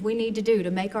things we need to do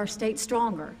to make our state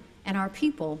stronger and our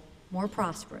people more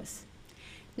prosperous.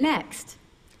 Next,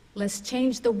 let's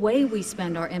change the way we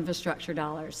spend our infrastructure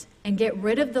dollars and get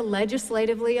rid of the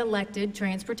legislatively elected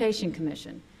Transportation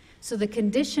Commission, so the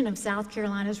condition of South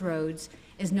Carolina's roads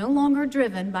is no longer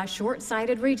driven by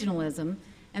short-sighted regionalism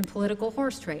and political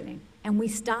horse trading, and we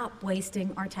stop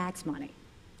wasting our tax money.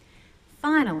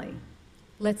 Finally,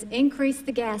 let's increase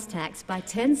the gas tax by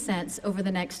 10 cents over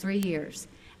the next 3 years,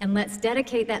 and let's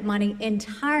dedicate that money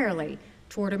entirely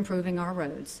toward improving our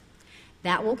roads.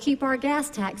 That will keep our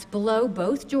gas tax below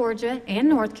both Georgia and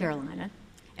North Carolina,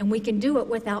 and we can do it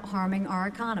without harming our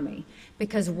economy,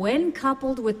 because when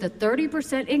coupled with the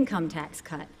 30% income tax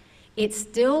cut, it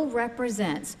still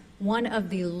represents one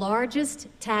of the largest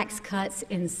tax cuts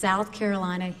in South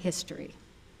Carolina history.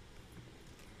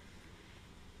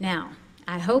 Now,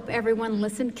 I hope everyone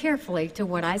listened carefully to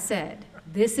what I said.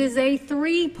 This is a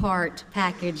 3-part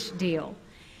package deal.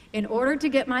 In order to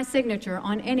get my signature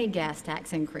on any gas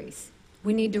tax increase,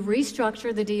 we need to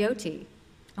restructure the DOT,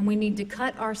 and we need to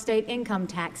cut our state income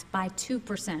tax by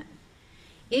 2%.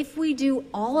 If we do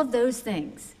all of those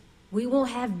things, we will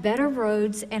have better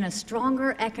roads and a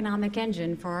stronger economic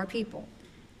engine for our people.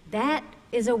 That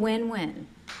is a win-win.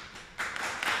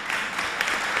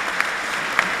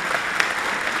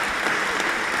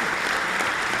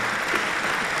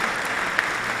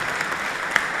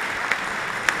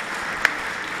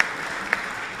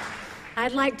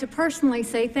 I'd like to personally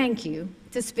say thank you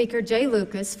to Speaker Jay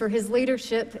Lucas for his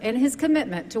leadership and his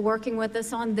commitment to working with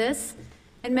us on this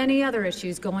and many other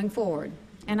issues going forward.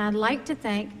 And I'd like to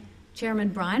thank Chairman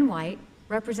Brian White,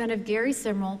 Representative Gary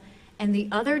Simrell, and the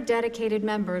other dedicated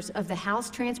members of the House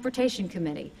Transportation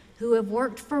Committee who have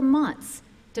worked for months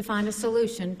to find a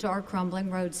solution to our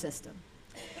crumbling road system.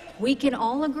 We can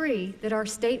all agree that our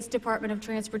state's Department of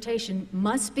Transportation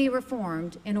must be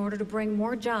reformed in order to bring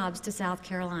more jobs to South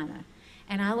Carolina.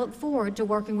 And I look forward to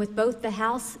working with both the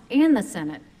House and the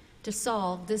Senate to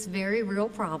solve this very real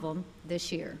problem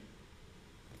this year.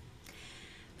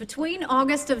 Between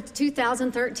August of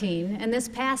 2013 and this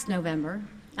past November,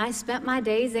 I spent my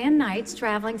days and nights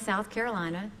traveling South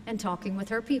Carolina and talking with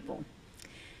her people.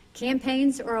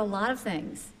 Campaigns are a lot of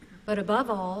things, but above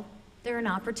all, they're an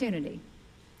opportunity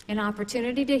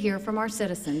to hear from our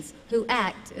citizens who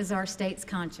act as our state's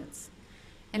conscience,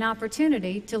 an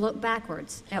opportunity to look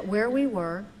backwards at where we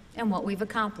were and what we've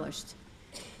accomplished,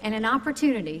 and an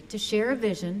opportunity to share a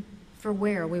vision for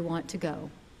where we want to go.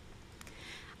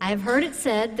 I have heard it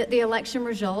said that the election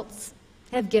results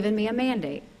have given me a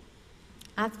mandate.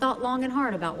 I've thought long and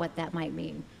hard about what that might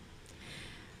mean.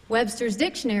 Webster's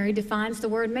dictionary defines the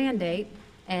word mandate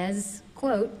as,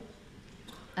 quote,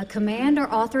 a command or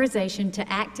authorization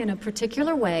to act in a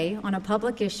particular way on a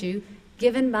public issue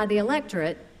given by the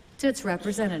electorate to its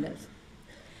representative.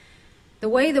 The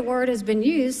way the word has been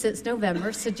used since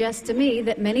November suggests to me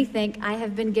that many think I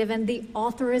have been given the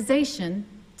authorization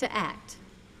to act,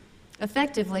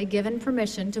 effectively given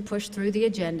permission to push through the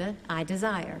agenda I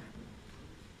desire.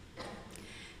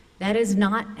 That is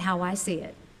not how I see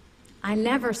it. I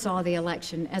never saw the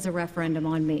election as a referendum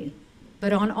on me,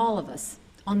 but on all of us,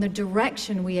 on the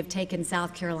direction we have taken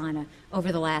South Carolina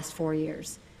over the last 4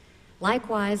 years.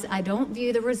 Likewise, I don't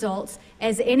view the results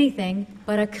as anything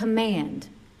but a command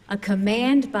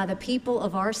by the people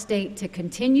of our state to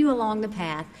continue along the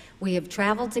path we have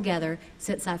traveled together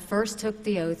since I first took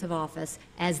the oath of office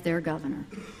as their governor.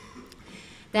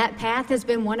 That path has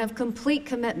been one of complete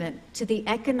commitment to the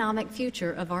economic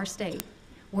future of our state,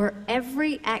 where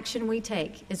every action we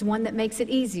take is one that makes it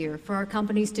easier for our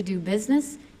companies to do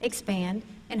business, expand,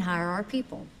 and hire our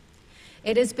people.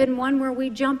 It has been one where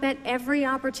we jump at every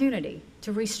opportunity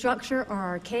to restructure our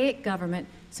archaic government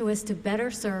so as to better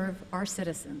serve our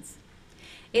citizens.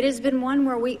 It has been one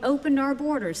where we opened our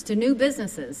borders to new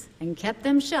businesses and kept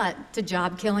them shut to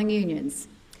job-killing unions.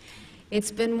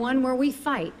 It's been one where we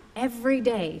fight every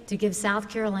day to give South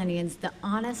Carolinians the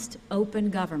honest, open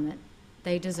government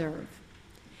they deserve.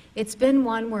 It's been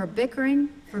one where bickering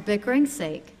for bickering's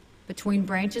sake between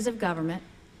branches of government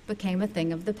became a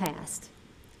thing of the past.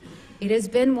 It has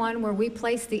been one where we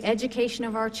place the education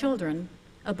of our children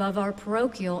above our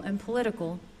parochial and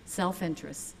political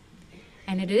self-interests.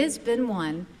 And it has been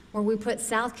one where we put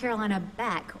South Carolina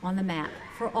back on the map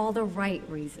for all the right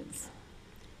reasons.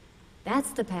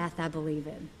 That's the path I believe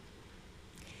in.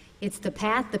 It's the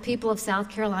path the people of South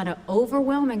Carolina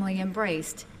overwhelmingly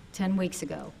embraced 10 weeks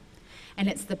ago. And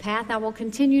it's the path I will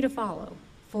continue to follow.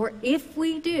 For if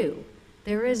we do,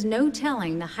 there is no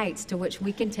telling the heights to which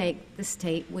we can take the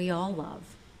state we all love.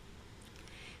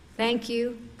 Thank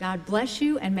you. God bless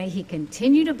you, and may He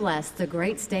continue to bless the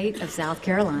great state of South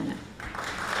Carolina.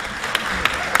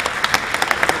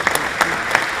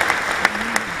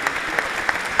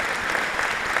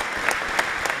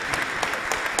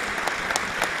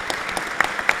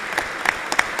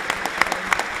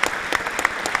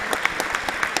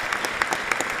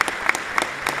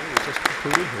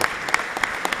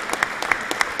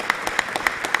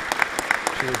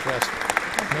 She addressed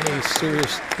many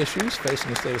serious issues facing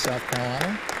the state of South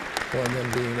Carolina, one of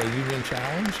them being a union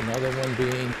challenge, another one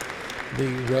being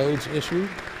the roads issue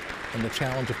and the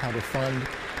challenge of how to fund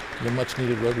the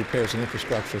much-needed road repairs and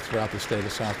infrastructure throughout the state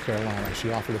of South Carolina.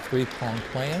 She offered a three-pronged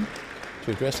plan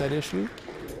to address that issue.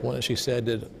 One, as she said,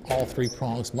 that all three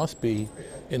prongs must be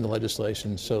in the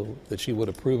legislation so that she would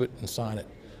approve it and sign it.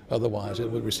 Otherwise, it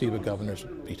would receive a governor's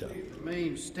veto.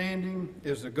 Remain standing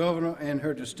as the governor and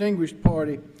her distinguished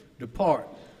party depart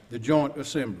the joint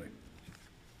assembly.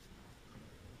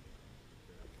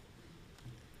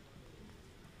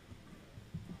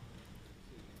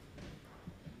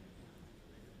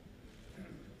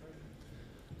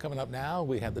 Coming up now,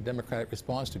 we have the Democratic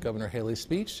response to Governor Haley's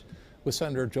speech with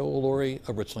Senator Joel Lurie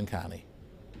of Richland County.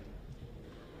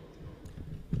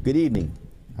 Good evening.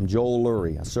 I'm Joel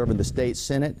Lurie. I serve in the state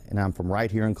Senate, and I'm from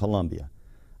right here in Columbia.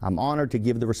 I'm honored to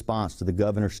give the response to the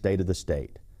governor's state of the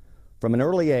state. From an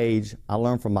early age, I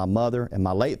learned from my mother and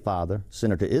my late father,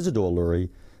 Senator Isidore Lurie,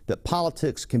 that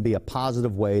politics can be a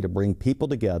positive way to bring people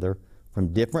together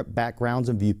from different backgrounds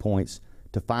and viewpoints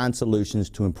to find solutions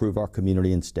to improve our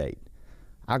community and state.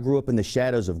 I grew up in the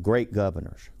shadows of great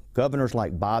governors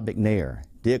like Bob McNair,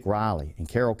 Dick Riley, and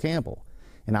Carol Campbell,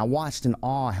 and I watched in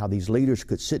awe how these leaders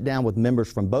could sit down with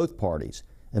members from both parties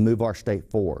and move our state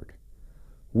forward.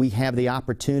 We have the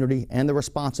opportunity and the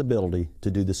responsibility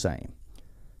to do the same.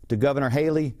 To Governor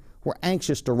Haley, we're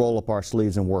anxious to roll up our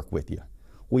sleeves and work with you.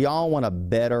 We all want a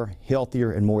better,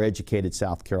 healthier, and more educated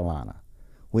South Carolina.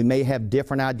 We may have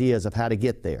different ideas of how to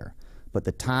get there, but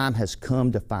the time has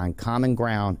come to find common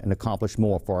ground and accomplish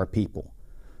more for our people.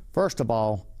 First of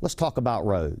all, let's talk about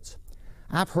roads.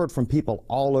 I've heard from people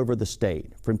all over the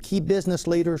state, from key business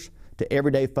leaders to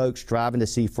everyday folks driving to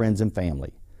see friends and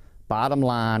family. Bottom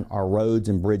line, our roads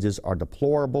and bridges are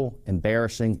deplorable,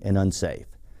 embarrassing, and unsafe.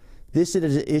 This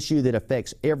is an issue that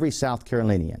affects every South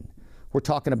Carolinian. We're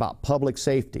talking about public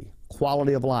safety,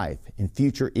 quality of life, and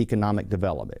future economic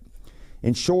development.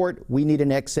 In short, we need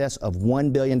in excess of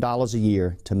 $1 billion a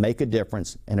year to make a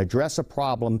difference and address a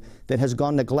problem that has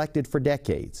gone neglected for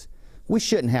decades. We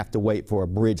shouldn't have to wait for a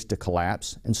bridge to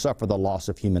collapse and suffer the loss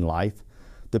of human life.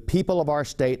 The people of our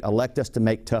state elect us to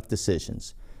make tough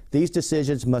decisions. These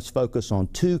decisions must focus on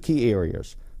two key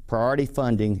areas: priority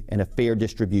funding and a fair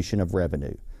distribution of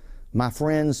revenue. My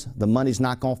friends, the money's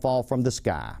not going to fall from the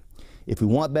sky. If we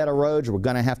want better roads, we're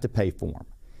going to have to pay for them.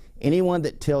 Anyone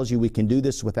that tells you we can do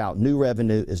this without new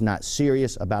revenue is not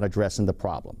serious about addressing the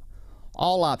problem.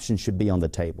 All options should be on the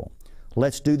table.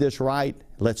 Let's do this right.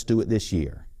 Let's do it this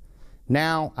year.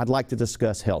 Now, I'd like to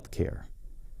discuss health care.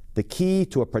 The key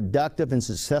to a productive and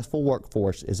successful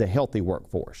workforce is a healthy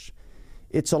workforce.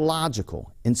 It's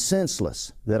illogical and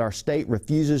senseless that our state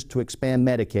refuses to expand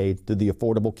Medicaid through the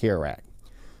Affordable Care Act.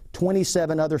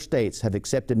 27 other states have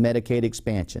accepted Medicaid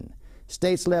expansion,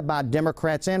 states led by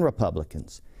Democrats and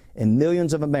Republicans, and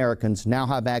millions of Americans now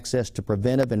have access to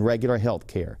preventive and regular health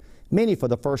care, many for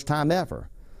the first time ever,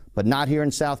 but not here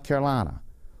in South Carolina.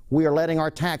 We are letting our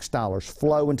tax dollars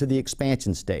flow into the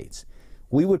expansion states.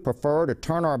 We would prefer to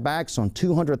turn our backs on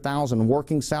 200,000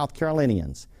 working South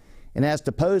Carolinians, and as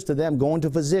opposed to them going to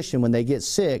a physician when they get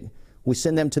sick, we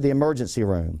send them to the emergency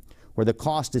room, where the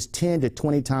cost is 10 to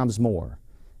 20 times more.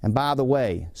 And by the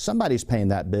way, somebody's paying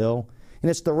that bill, and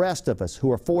it's the rest of us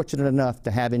who are fortunate enough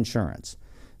to have insurance.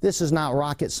 This is not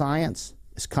rocket science,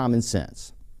 it's common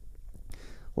sense.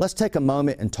 Let's take a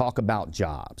moment and talk about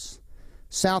jobs.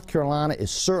 South Carolina is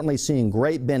certainly seeing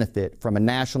great benefit from a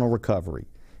national recovery.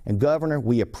 And Governor,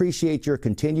 we appreciate your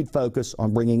continued focus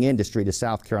on bringing industry to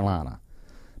South Carolina.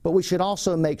 But we should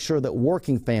also make sure that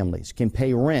working families can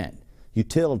pay rent,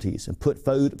 utilities, and put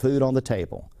food on the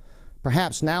table.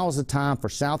 Perhaps now is the time for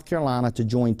South Carolina to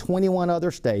join 21 other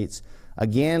states,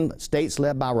 again, states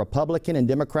led by Republican and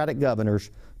Democratic governors,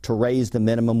 to raise the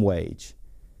minimum wage.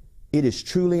 It is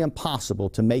truly impossible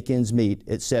to make ends meet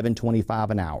at $7.25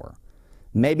 an hour.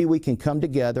 Maybe we can come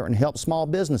together and help small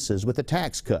businesses with a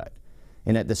tax cut,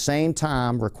 and at the same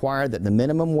time require that the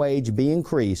minimum wage be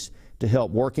increased to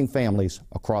help working families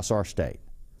across our state.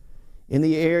 In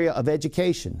the area of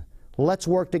education, let's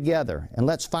work together and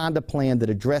let's find a plan that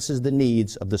addresses the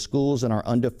needs of the schools in our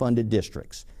underfunded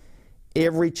districts.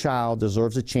 Every child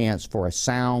deserves a chance for a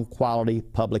sound, quality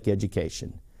public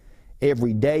education.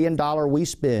 Every day and dollar we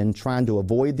spend trying to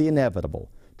avoid the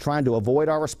inevitable, trying to avoid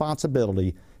our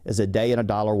responsibility, is a day and a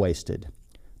dollar wasted.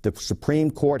 The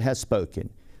Supreme Court has spoken.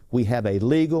 We have a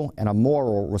legal and a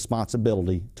moral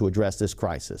responsibility to address this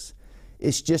crisis.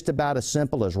 It's just about as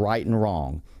simple as right and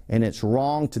wrong, and it's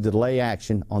wrong to delay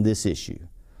action on this issue.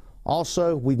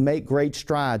 Also, we've made great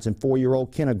strides in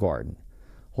four-year-old kindergarten.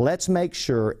 Let's make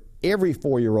sure every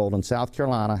four-year-old in South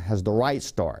Carolina has the right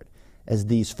start, as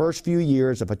these first few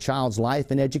years of a child's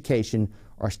life and education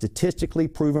are statistically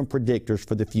proven predictors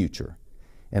for the future.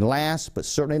 And last, but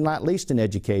certainly not least in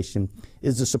education,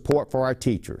 is the support for our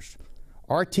teachers.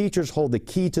 Our teachers hold the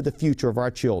key to the future of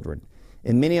our children,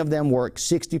 and many of them work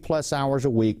 60-plus hours a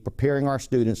week preparing our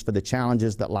students for the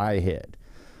challenges that lie ahead.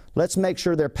 Let's make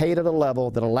sure they're paid at a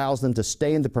level that allows them to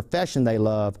stay in the profession they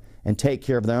love and take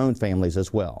care of their own families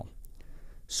as well.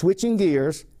 Switching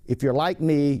gears, if you're like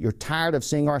me, you're tired of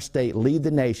seeing our state lead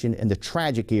the nation in the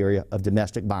tragic area of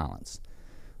domestic violence.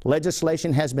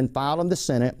 Legislation has been filed in the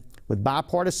Senate with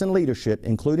bipartisan leadership,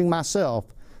 including myself,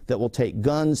 that will take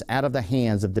guns out of the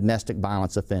hands of domestic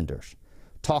violence offenders.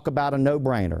 Talk about a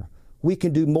no-brainer. We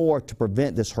can do more to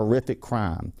prevent this horrific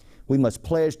crime. We must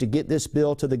pledge to get this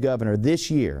bill to the governor this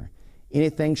year.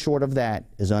 Anything short of that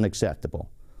is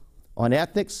unacceptable. On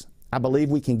ethics, I believe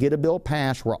we can get a bill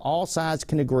passed where all sides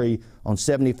can agree on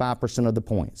 75% of the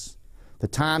points. The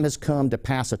time has come to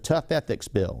pass a tough ethics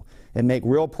bill and make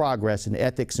real progress in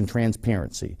ethics and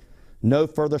transparency. No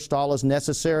further stall is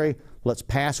necessary. Let's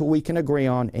pass what we can agree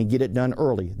on and get it done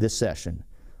early this session.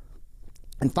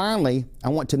 And finally, I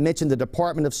want to mention the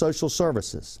Department of Social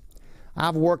Services.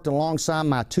 I've worked alongside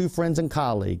my two friends and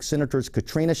colleagues, Senators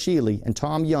Katrina Shealy and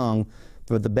Tom Young,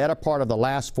 for the better part of the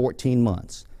last 14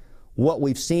 months. What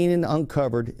we've seen and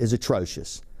uncovered is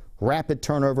atrocious. Rapid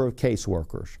turnover of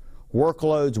caseworkers,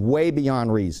 workloads way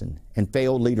beyond reason, and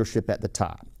failed leadership at the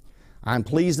top. I'm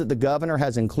pleased that the governor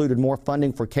has included more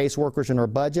funding for caseworkers in her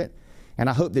budget, and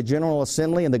I hope the General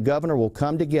Assembly and the governor will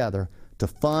come together to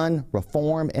fund,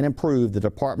 reform, and improve the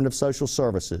Department of Social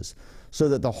Services so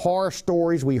that the horror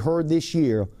stories we heard this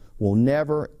year will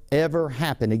never, ever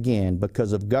happen again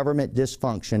because of government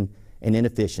dysfunction and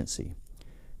inefficiency.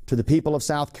 To the people of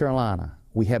South Carolina,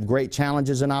 we have great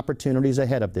challenges and opportunities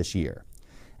ahead of this year.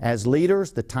 As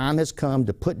leaders, the time has come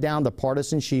to put down the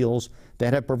partisan shields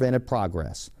that have prevented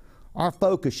progress. Our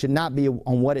focus should not be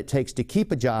on what it takes to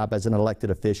keep a job as an elected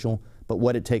official, but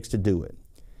what it takes to do it.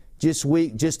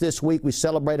 Just this week, we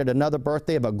celebrated another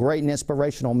birthday of a great and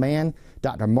inspirational man,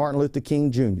 Dr. Martin Luther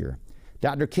King, Jr.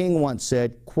 Dr. King once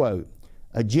said, quote,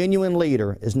 "A genuine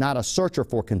leader is not a searcher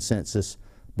for consensus,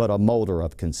 but a molder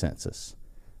of consensus."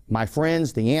 My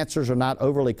friends, the answers are not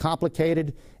overly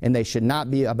complicated, and they should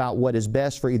not be about what is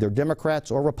best for either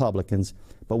Democrats or Republicans,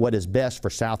 but what is best for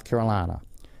South Carolina.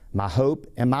 My hope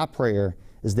and my prayer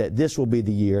is that this will be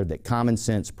the year that common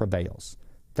sense prevails.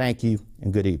 Thank you,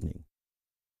 and good evening.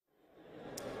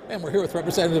 And we're here with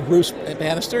Representative Bruce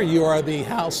Bannister. You are the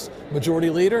House Majority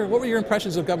Leader. What were your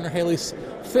impressions of Governor Haley's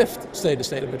fifth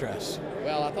State-to-State address?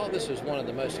 Well, I thought this was one of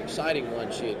the most exciting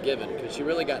ones she had given because she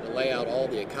really got to lay out all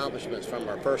the accomplishments from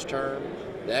her first term.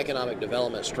 The economic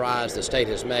development strides the state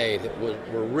has made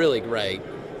were really great.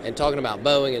 And talking about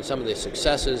Boeing and some of the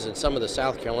successes and some of the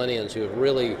South Carolinians who have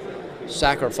really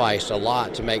sacrificed a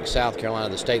lot to make South Carolina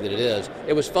the state that it is.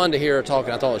 It was fun to hear her talk,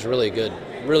 and I thought it was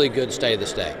really good state of the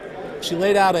state. She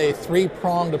laid out a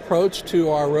three-pronged approach to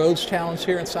our roads challenge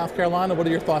here in South Carolina. What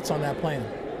are your thoughts on that plan?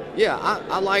 Yeah,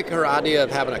 I like her idea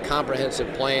of having a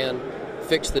comprehensive plan,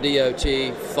 fix the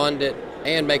DOT, fund it,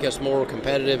 and make us more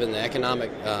competitive in the economic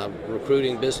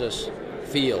recruiting business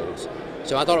fields.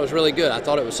 So I thought it was really good. I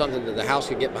thought it was something that the House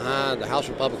could get behind, the House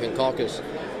Republican caucus.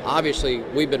 Obviously,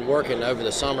 we've been working over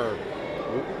the summer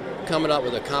coming up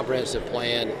with a comprehensive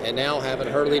plan, and now having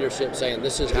her leadership saying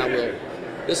this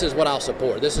is what I'll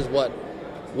support. This is what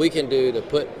we can do to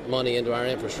put money into our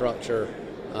infrastructure,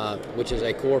 which is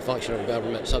a core function of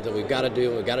government, something we've got to do,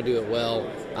 and we've got to do it well.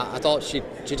 I thought she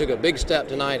took a big step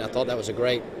tonight. I thought that was a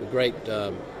great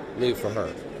move for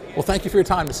her. Well, thank you for your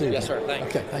time this evening. Yes, sir.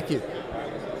 Thanks. Okay, thank you.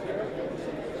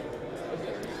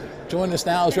 Joining us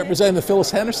now is Representative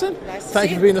Phyllis Henderson.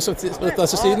 Thank you for being with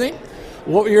us this evening.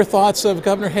 What were your thoughts of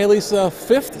Governor Haley's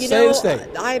fifth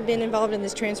State-to-State? I've been involved in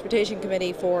this transportation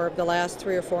committee for the last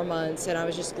 3 or 4 months, and I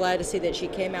was just glad to see that she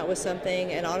came out with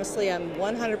something. And honestly, I'm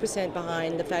 100%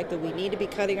 behind the fact that we need to be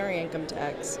cutting our income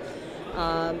tax.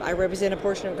 I represent a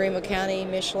portion of Greenville County,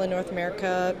 Michelin, North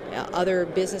America, other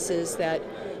businesses that,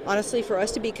 honestly, for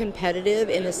us to be competitive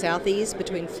in the Southeast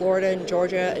between Florida and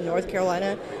Georgia and North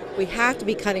Carolina, we have to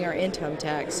be cutting our income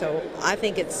tax. So I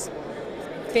think it's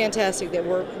fantastic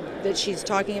that she's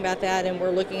talking about that, and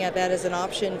we're looking at that as an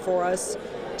option for us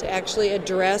to actually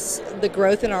address the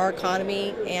growth in our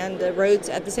economy and the roads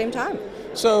at the same time.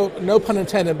 So, no pun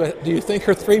intended, but do you think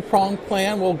her three-pronged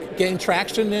plan will gain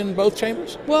traction in both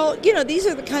chambers? Well, you know, these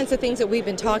are the kinds of things that we've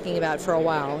been talking about for a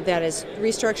while. That is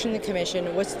restructuring the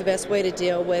commission, what's the best way to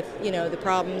deal with, you know, the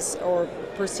problems or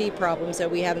perceived problems that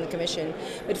we have in the commission.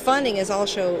 But funding is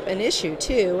also an issue,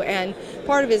 too, and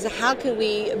part of it is how can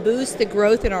we boost the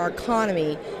growth in our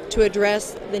economy to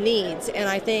address the needs. And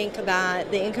I think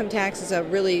that the income tax is a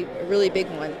really big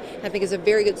one. I think it's a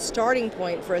very good starting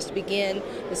point for us to begin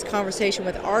this conversation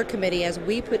with our committee as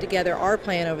we put together our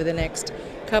plan over the next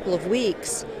couple of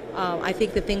weeks. I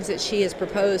think the things that she has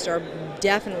proposed are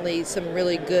definitely some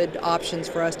really good options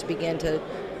for us to begin to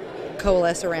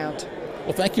coalesce around.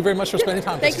 Well, thank you very much for spending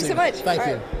time with us. Thank you so much. Thank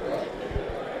you.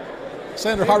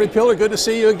 Senator Harvey Pillar, good to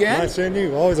see you again. Nice seeing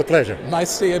you. Always a pleasure. Nice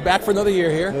to see you. Back for another year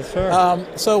here. Yes, sir.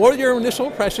 So what are your initial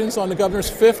impressions on the governor's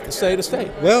fifth State-to-State?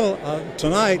 Well,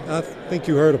 tonight I think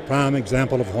you heard a prime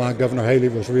example of why Governor Haley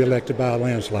was reelected by a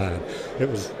landslide. It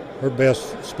was her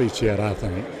best speech yet, I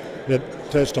think. It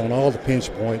touched on all the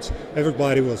pinch points.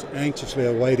 Everybody was anxiously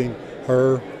awaiting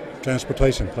her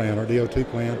transportation plan, her DOT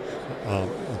plan. I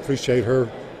appreciate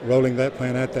her rolling that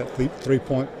plan out, that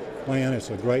three-point plan.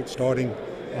 It's a great starting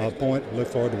point. I look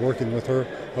forward to working with her.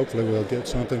 Hopefully we'll get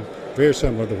something very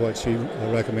similar to what she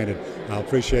recommended. I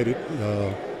appreciate it,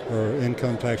 her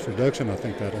income tax reduction. I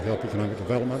think that'll help economic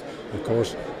development. Of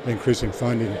course, increasing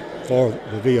funding for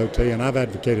the DOT, and I've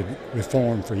advocated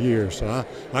reform for years, so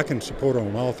I can support her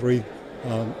on all three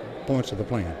points of the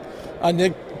plan.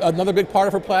 Nick, another big part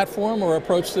of her platform or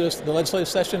approach to the legislative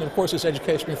session, of course, is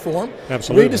education reform.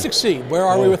 Absolutely. Read to succeed. Where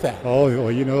are we with that? Oh,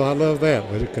 well, you know, I love that.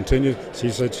 She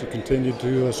said she continued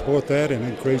to support that and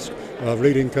increase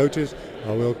reading coaches.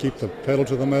 We'll keep the pedal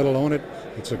to the metal on it.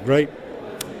 It's a great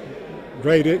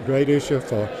issue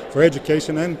for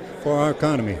education and for our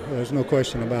economy. There's no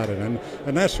question about it, and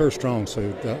that's her strong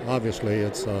suit. Obviously,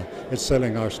 it's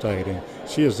selling our state, and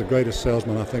she is the greatest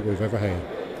salesman I think we've ever had.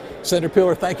 Senator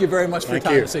Peeler, thank you very much for your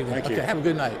time this evening. Thank you. Have a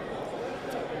good night.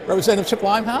 Representative Chip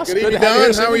Limehouse. Good evening,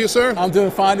 Don. How are you, sir? I'm doing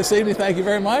fine this evening. Thank you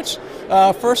very much.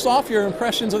 First off, your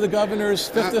impressions of the governor's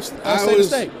fifth state of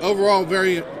state. Overall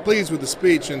very pleased with the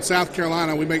speech. In South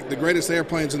Carolina, we make the greatest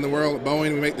airplanes in the world at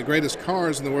Boeing. We make the greatest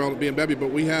cars in the world at BMW, but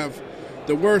we have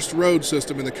the worst road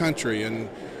system in the country, and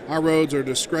our roads are a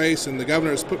disgrace, and the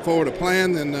governor has put forward a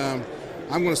plan, and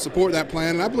I'm going to support that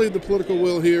plan, and I believe the political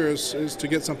will here is to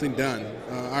get something done.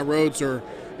 Our roads are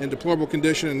in deplorable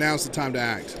condition, and now's the time to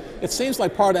act. It seems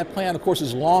like part of that plan, of course,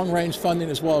 is long-range funding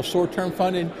as well as short-term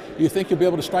funding. Do you think you'll be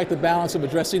able to strike the balance of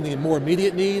addressing the more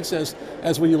immediate needs as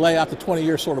we lay out the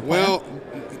 20-year sort of plan? Well,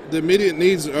 the immediate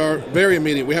needs are very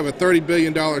immediate. We have a $30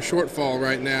 billion shortfall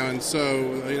right now, and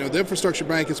so the infrastructure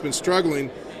bank has been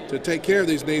struggling to take care of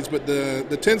these needs, but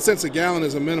the 10 cents a gallon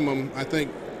is a minimum, I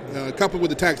think, coupled with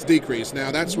the tax decrease.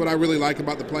 Now, that's what I really like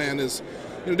about the plan is,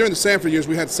 during the Sanford years,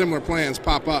 we had similar plans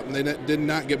pop up, and they did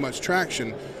not get much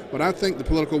traction. But I think the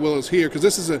political will is here, because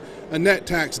this is a net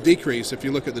tax decrease if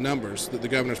you look at the numbers that the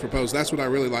governor's proposed. That's what I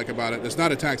really like about it. It's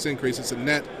not a tax increase, it's a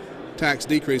net tax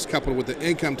decrease coupled with the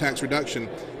income tax reduction.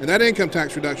 And that income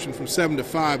tax reduction from 7 to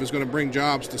 5 is going to bring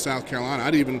jobs to South Carolina.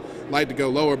 I'd even like to go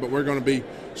lower, but we're going to be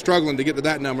struggling to get to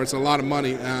that number. It's a lot of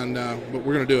money, but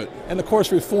we're going to do it. And of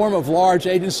course, reform of large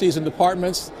agencies and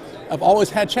departments have always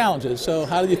had challenges. So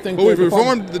how do you think? Well, we've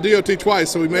reformed the DOT twice,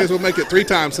 so we may as well make it 3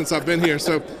 times since I've been here.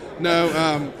 So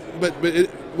no, but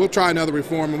we'll try another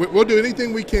reform, and we'll do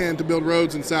anything we can to build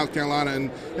roads in South Carolina.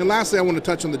 And lastly, I want to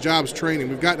touch on the jobs training.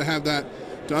 We've got to have that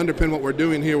to underpin what we're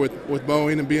doing here with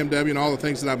Boeing and BMW and all the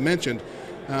things that I've mentioned,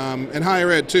 and higher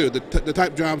ed too. The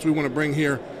type of jobs we want to bring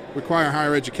here require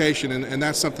higher education, and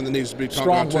that's something that needs to be talked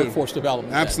about too. Strong workforce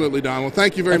development. Absolutely, Don. Well,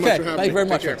 thank you very much for having me. Thank you very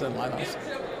much, Representative Limehouse.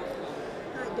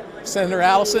 Senator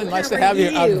Allison, nice to have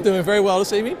you. I'm doing very well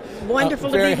this evening.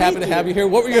 Wonderful to be with you. Very happy to have you here.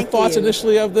 What were your thoughts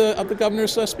initially of the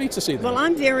governor's speech this evening? Well,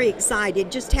 I'm very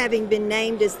excited. Just having been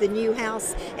named as the new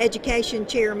House Education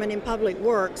Chairman in Public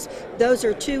Works, those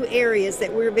are 2 areas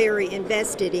that we're very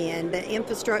invested in, the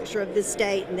infrastructure of the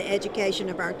state and the education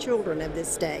of our children of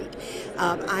this state.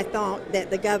 I thought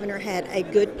that the governor had a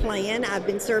good plan. I've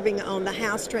been serving on the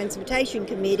House Transportation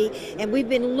Committee, and we've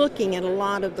been looking at a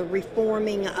lot of the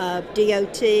reforming of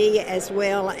DOT, as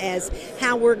well as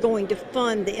how we're going to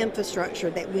fund the infrastructure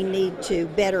that we need to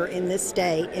better in this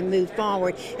state and move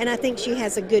forward. And I think she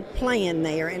has a good plan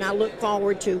there, and I look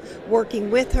forward to working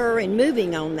with her and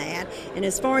moving on that. And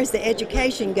as far as the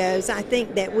education goes, I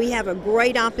think that we have a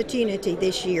great opportunity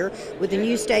this year with a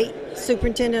new state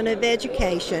superintendent of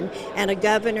education and a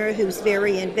governor who's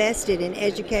very invested in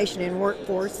education and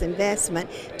workforce investment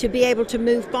to be able to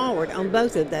move forward on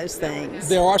both of those things.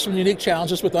 There are some unique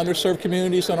challenges with underserved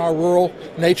communities and our rural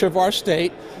nature of our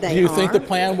state. Do you think the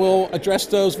plan will address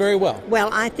those very well? Well,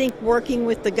 I think working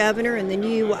with the governor and the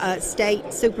new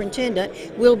state superintendent,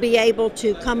 we'll be able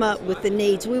to come up with the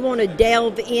needs. We want to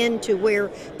delve into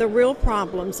where the real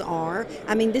problems are.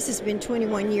 I mean, this has been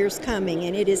 21 years coming,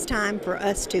 and it is time for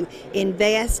us to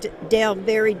invest, delve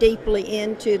very deeply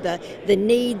into the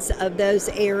needs of those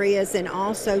areas, and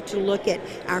also to look at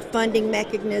our funding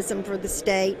mechanism for the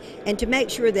state, and to make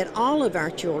sure that all of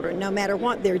our children, no matter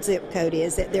what their zip code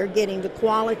is, that they're getting the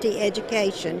quality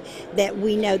education that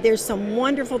we know. There's some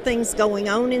wonderful things going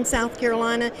on in South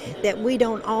Carolina that we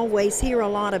don't always hear a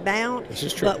lot about. This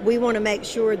is true. But we want to make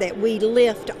sure that we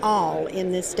lift all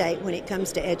in this state when it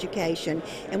comes to education.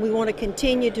 And we want to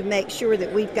continue to make sure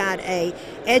that we've got a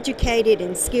educated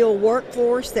and skilled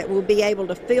workforce that will be able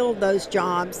to fill those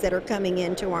jobs that are coming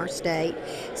into our state.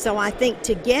 So I think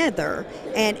together,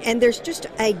 and there's just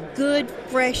a good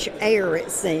fresh air,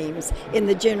 it seems, in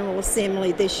the General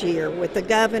Assembly this year with the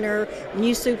governor,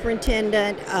 new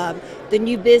superintendent, the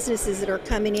new businesses that are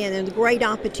coming in, and the great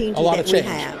opportunity that we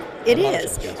have. It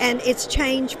is, and it's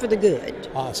change for the good.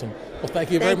 Awesome. Well,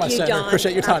 thank you very much, Senator. John.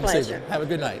 Appreciate your time Our this pleasure. evening. Have a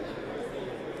good night.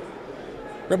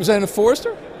 Representative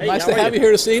Forrester, hey, nice to have you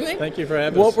here this evening. Thank you for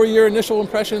having us. What were your initial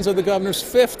impressions of the governor's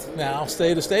fifth now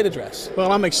State of the State address?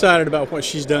 Well, I'm excited about what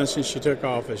she's done since she took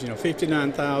office.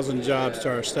 59,000 jobs to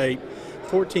our state,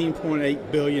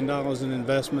 $14.8 billion in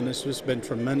investment. It's just been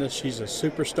tremendous. She's a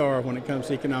superstar when it comes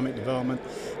to economic development.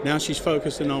 Now she's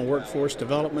focusing on workforce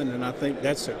development, and I think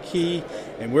that's a key,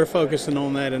 and we're focusing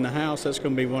on that in the House. That's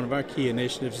going to be one of our key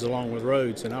initiatives along with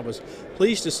roads, and I was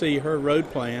pleased to see her road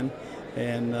plan.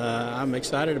 And I'm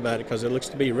excited about it because it looks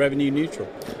to be revenue neutral.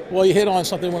 Well, you hit on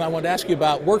something when I wanted to ask you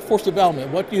about workforce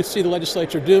development. What do you see the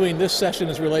legislature doing this session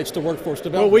as relates to workforce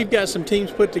development? Well, we've got some teams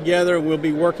put together. We'll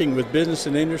be working with business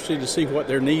and industry to see what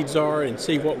their needs are and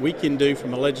see what we can do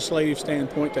from a legislative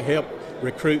standpoint to help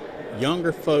recruit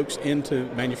younger folks into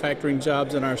manufacturing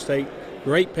jobs in our state.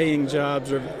 Great paying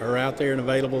jobs are out there and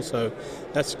available, so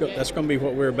that's going to be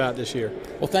what we're about this year.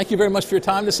 Well, thank you very much for your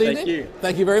time this evening. Thank you.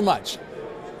 Thank you very much.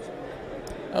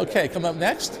 Okay, coming up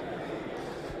next,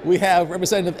 we have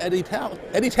Representative Eddie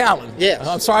Talon. Yes.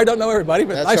 I'm sorry I don't know everybody,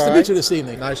 but That's nice to right. meet you this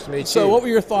evening. Nice to meet you. So what were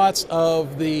your thoughts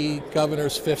of the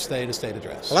governor's fifth State of State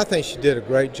address? Well, I think she did a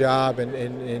great job,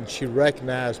 and she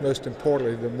recognized, most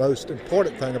importantly, the most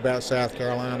important thing about South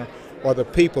Carolina are the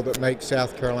people that make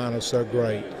South Carolina so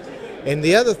great. And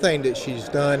the other thing that she's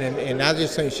done, and I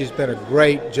just think she's been a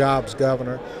great jobs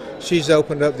governor, she's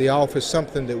opened up the office.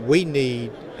 Something that we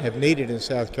have needed in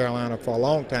South Carolina for a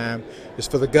long time is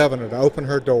for the governor to open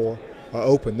her door, or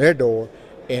open their door,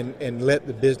 and let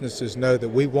the businesses know that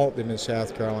we want them in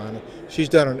South Carolina. She's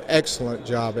done an excellent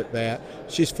job at that.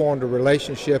 She's formed a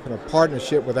relationship and a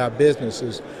partnership with our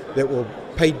businesses that will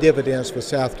pay dividends for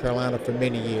South Carolina for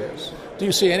many years. Do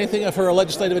you see anything of her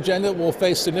legislative agenda that will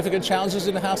face significant challenges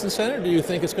in the House and Senate, or do you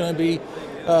think it's going to be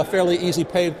a fairly easy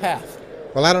paved path?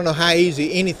 Well, I don't know how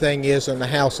easy anything is in the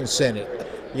House and Senate.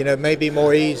 It may be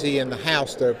more easy in the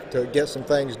House to get some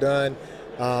things done,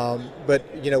 but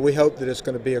we hope that it's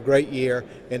going to be a great year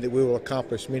and that we will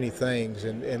accomplish many things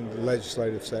in the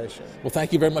legislative session. Well,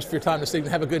 thank you very much for your time this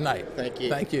evening. Have a good night. Thank you.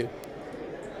 Thank you.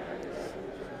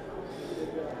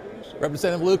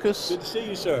 Representative Lucas. Good to see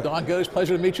you, sir. Don Goes,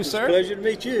 pleasure to meet you, sir. Pleasure to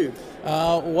meet you.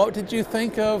 What did you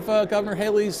think of Governor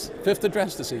Haley's fifth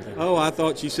address this evening? Oh, I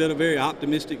thought she set a very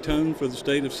optimistic tone for the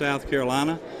state of South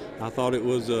Carolina. I thought it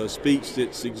was a speech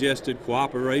that suggested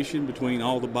cooperation between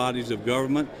all the bodies of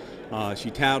government. She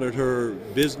touted her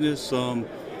business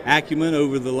acumen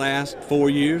over the last 4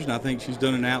 years, and I think she's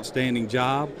done an outstanding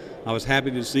job. I was happy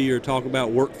to see her talk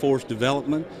about workforce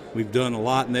development. We've done a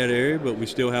lot in that area, but we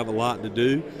still have a lot to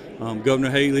do. Governor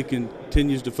Haley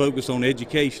continues to focus on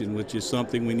education, which is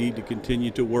something we need to continue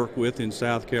to work with in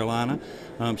South Carolina.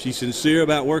 She's sincere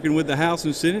about working with the House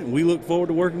and Senate, and we look forward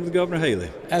to working with Governor Haley.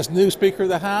 As new Speaker of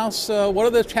the House, what are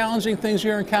the challenging things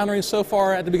you're encountering so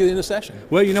far at the beginning of the session?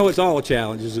 Well, it's all a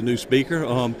challenge as a new Speaker.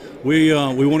 We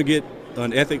want to get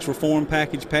an ethics reform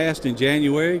package passed in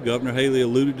January. Governor Haley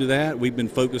alluded to that. We've been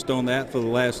focused on that for the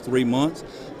last 3 months.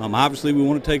 Obviously, we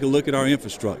want to take a look at our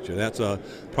infrastructure. That's a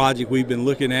project we've been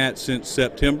looking at since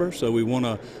September. So we want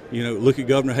to, look at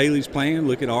Governor Haley's plan,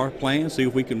 look at our plan, see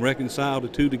if we can reconcile the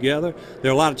two together.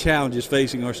 There are a lot of challenges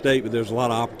facing our state, but there's a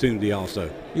lot of opportunity also.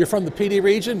 You're from the PD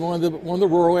region, one of the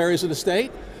rural areas of the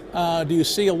state. Do you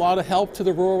see a lot of help to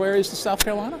the rural areas of South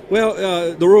Carolina? Well,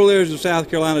 the rural areas of South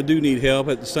Carolina do need help.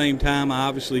 At the same time, I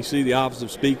obviously see the Office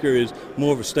of Speaker as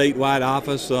more of a statewide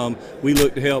office. We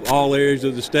look to help all areas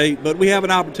of the state, but we have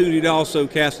an opportunity to also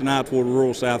cast an eye toward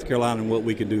rural South Carolina and what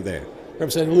we can do there.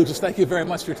 Representative Lucas, thank you very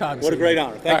much for your time. What a great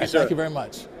honor. Thank you, sir. Thank you very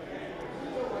much.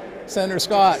 Senator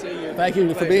Scott, thank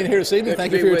you for being here this evening.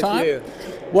 Thank you for your time.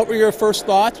 What were your first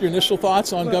thoughts, your initial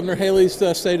thoughts on Governor Haley's State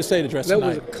of State address tonight? There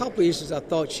was a couple of issues I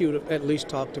thought she would have at least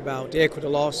talked about. The equity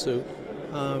lawsuit.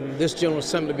 This General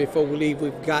Assembly, before we leave,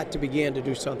 we've got to begin to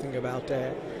do something about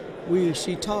that.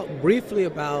 She talked briefly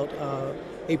about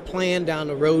a plan down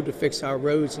the road to fix our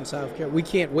roads in South Carolina. We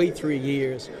can't wait 3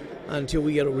 years until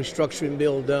we get a restructuring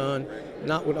bill done,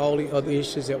 not with all the other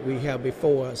issues that we have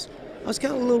before us. I was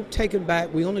kind of a little taken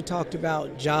back. We only talked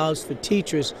about jobs for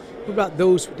teachers. What about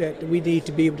those that we need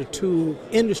to be able to tool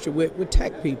industry with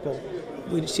tech people?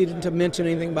 She didn't mention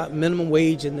anything about minimum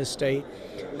wage in this state.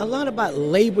 A lot about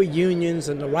labor unions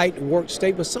and the right to work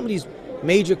state, but some of these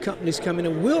major companies coming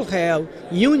in will have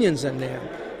unions in there.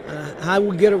 How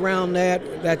we get around that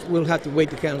we'll have to wait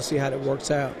to kind of see how that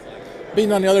works out.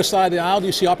 Being on the other side of the aisle, do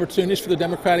you see opportunities for the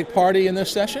Democratic Party in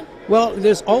this session? Well,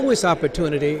 there's always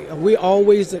opportunity. We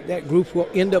always, that group will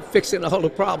end up fixing all the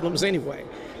problems anyway.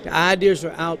 The ideas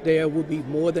are out there. We'll be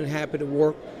more than happy to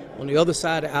work on the other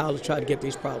side of the aisle to try to get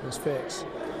these problems fixed.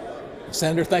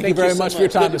 Senator, thank you very much for your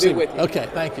time this evening. Good to be with you.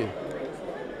 Okay, thank you.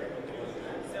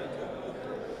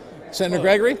 Senator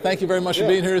Gregory, thank you very much for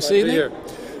being here this evening.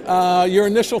 Your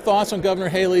initial thoughts on Governor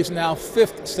Haley's now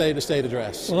 5th state-to-state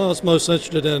address? Well, I was most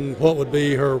interested in what would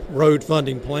be her road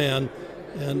funding plan,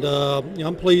 and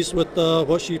I'm pleased with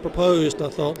what she proposed. I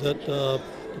thought that the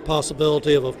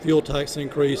possibility of a fuel tax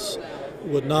increase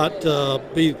would not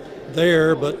be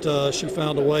there, but she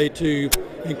found a way to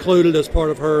include it as part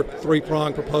of her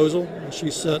three-pronged proposal.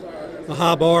 She set a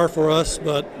high bar for us,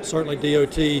 but certainly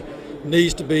DOT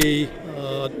needs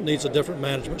a different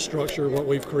management structure. What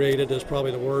we've created is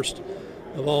probably the worst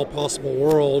of all possible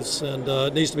worlds, and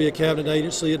it needs to be a cabinet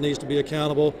agency. It needs to be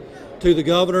accountable to the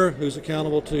governor, who's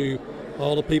accountable to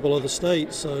all the people of the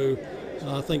state. So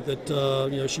I think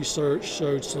that she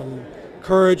showed some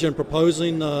courage in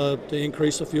proposing to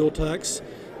increase the fuel tax,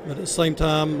 but at the same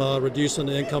time reducing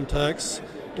the income tax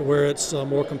to where it's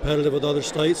more competitive with other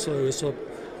states. So it's a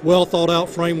well thought out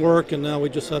framework, and now we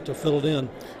just have to fill it in.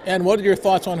 And what are your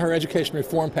thoughts on her education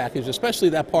reform package, especially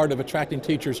that part of attracting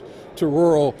teachers to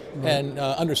rural and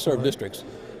underserved districts?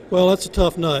 Well, that's a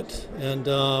tough nut, and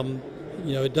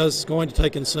it's going to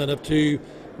take incentive to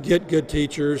get good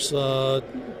teachers to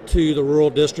the rural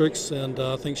districts, and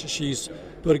I think she's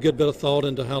put a good bit of thought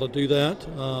into how to do that.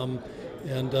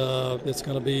 And it's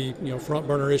going to be front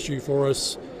burner issue for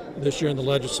us this year in the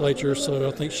legislature. So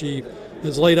I think she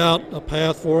has laid out a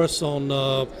path for us on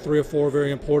 3 or 4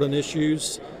 very important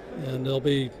issues, and there'll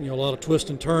be a lot of twists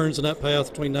and turns in that path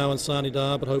between now and sine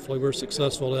die, but hopefully we're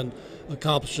successful in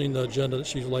accomplishing the agenda that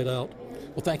she's laid out.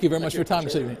 Well, thank you very much for your time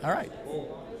this evening. All right.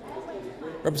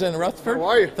 Representative Rutherford, how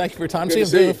are you? Thank you for your time. Good to I'm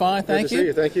see doing you. fine. Thank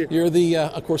you. Thank you. You're the,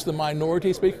 of course, the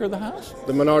minority speaker of the House.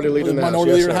 The minority leader in the House.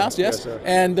 Minority leader of the House. Yes, Yes. sir.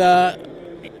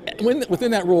 And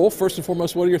within that role, first and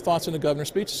foremost, what are your thoughts on the governor's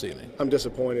speech this evening? I'm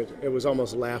disappointed. It was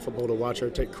almost laughable to watch her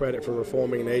take credit for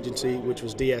reforming an agency, which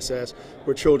was DSS,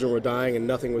 where children were dying and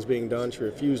nothing was being done. She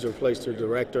refused to replace her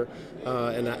director,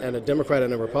 and a Democrat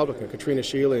and a Republican, Katrina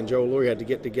Shealy and Joe Lurie, had to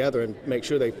get together and make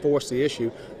sure they forced the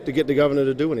issue to get the governor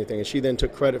to do anything. And she then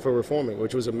took credit for reforming,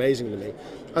 which was amazing to me.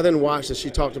 I then watched as she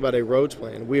talked about a roads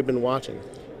plan. We have been watching.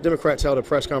 Democrats held a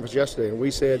press conference yesterday, and we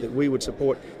said that we would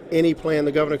support any plan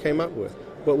the governor came up with.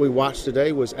 What we watched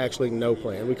today was actually no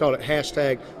plan. We called it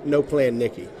hashtag No Plan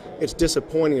Nikki. It's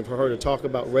disappointing for her to talk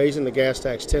about raising the gas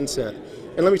tax 10 cents.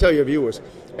 And let me tell your viewers,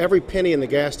 every penny in the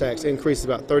gas tax increases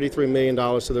about $33 million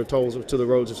to their tolls to the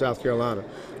roads of South Carolina.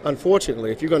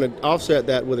 Unfortunately, if you're going to offset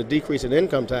that with a decrease in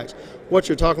income tax, what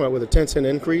you're talking about with a 10-cent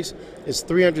increase is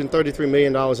 $333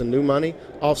 million in new money,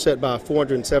 offset by a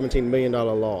 $417 million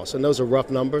loss. And those are rough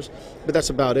numbers, but that's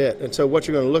about it. And so what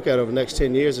you're going to look at over the next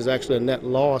 10 years is actually a net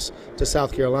loss to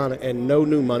South Carolina and no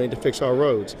new money to fix our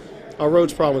roads. Our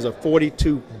roads problem is a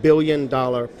 $42 billion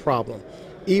problem.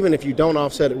 Even if you don't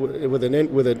offset it with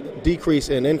a decrease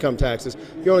in income taxes,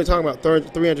 you're only talking about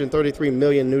 $333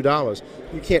 million new dollars.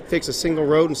 You can't fix a single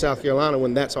road in South Carolina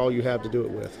when that's all you have to do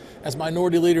it with. As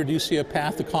minority leader, do you see a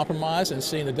path to compromise and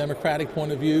seeing a Democratic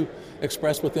point of view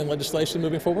expressed within legislation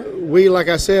moving forward? We, like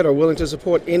I said, are willing to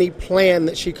support any plan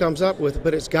that she comes up with,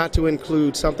 but it's got to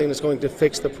include something that's going to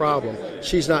fix the problem.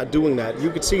 She's not doing that.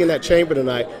 You could see in that chamber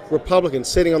tonight Republicans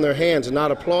sitting on their hands and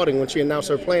not applauding when she announced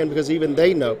her plan, because even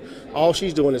they know all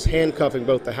she's doing is handcuffing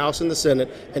both the House and the Senate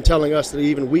and telling us that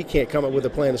even we can't come up with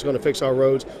a plan that's going to fix our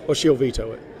roads, or she'll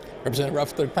veto it. Representative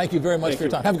Rutherford, thank you very much for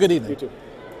your time. Have a good evening. You too.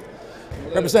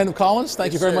 Representative Collins,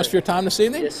 thank you very much for your time this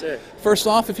evening. Yes, sir. First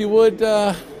off, if you would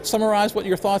summarize what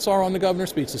your thoughts are on the governor's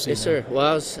speech this evening. Yes, sir.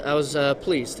 Well, I was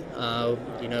pleased.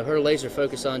 Her laser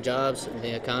focus on jobs and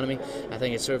the economy, I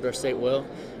think it served our state well.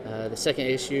 The second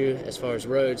issue, as far as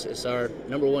roads, is our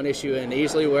number one issue in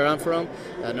Easley, where I'm from,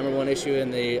 number one issue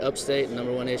in the upstate, and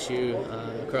number one issue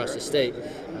across the state.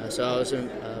 So I was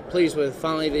pleased with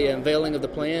finally the unveiling of the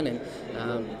plan,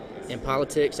 and in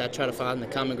politics, I try to find the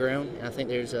common ground, and I think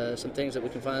there's some things that we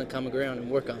can find the common ground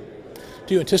and work on.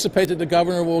 Do you anticipate that the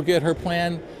governor will get her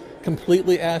plan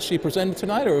completely as she presented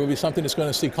tonight, or will it be something that's going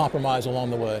to see compromise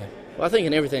along the way? Well, I think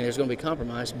in everything there's going to be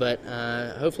compromise, but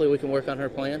hopefully we can work on her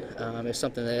plan. It's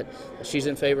something that she's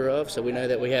in favor of, so we know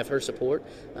that we have her support.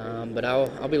 But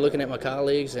I'll be looking at my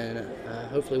colleagues, and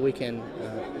hopefully we can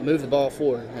move the ball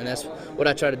forward. And that's what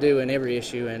I try to do in every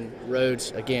issue. And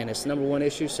roads, again, it's the number one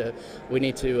issue, so we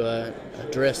need to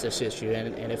address this issue.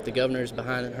 And if the governor is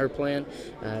behind her plan,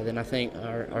 then I think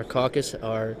our caucus,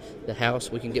 the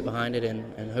House, we can get behind it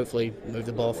and hopefully move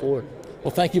the ball forward. Well,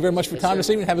 thank you very much for your time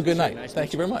this evening. Have a good night.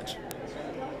 Thank you very much.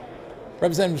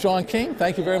 Representative John King,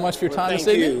 thank you very much for your time this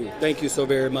evening. Thank you so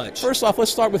very much. First off, let's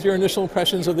start with your initial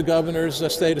impressions of the governor's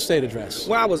state-to-state address.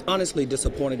 Well, I was honestly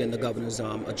disappointed in the governor's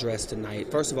address tonight.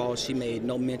 First of all, she made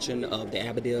no mention of the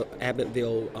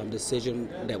Abbottville decision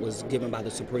that was given by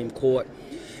the Supreme Court.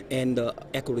 and the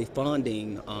equity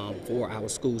funding for our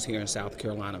schools here in South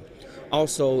Carolina.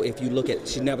 Also, if you look at,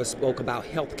 she never spoke about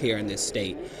health care in this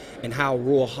state and how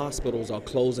rural hospitals are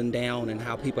closing down and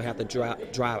how people have to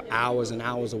drive hours and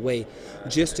hours away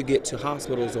just to get to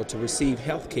hospitals or to receive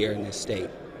health care in this state.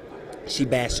 She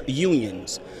bashed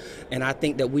unions. And I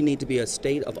think that we need to be a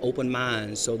state of open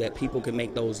minds so that people can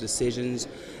make those decisions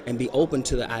and be open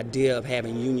to the idea of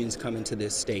having unions come into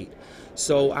this state.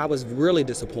 So I was really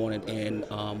disappointed in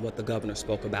what the governor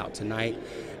spoke about tonight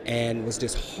and was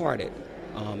disheartened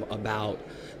about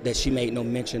that she made no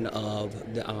mention of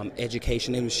the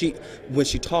education. And when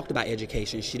she talked about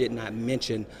education, she did not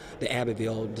mention the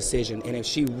Abbeville decision. And if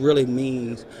she really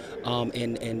means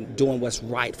in doing what's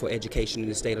right for education in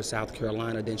the state of South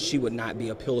Carolina, then she would not be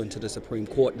appealing to the Supreme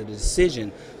Court the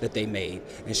decision that they made,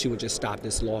 and she would just stop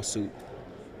this lawsuit.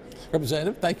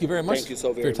 Representative, thank you very much. Thank you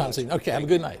so very for your time much. this evening. Okay, have a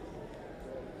good night.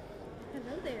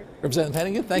 Representative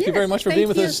Hennigan, thank you Yes, very much for thank being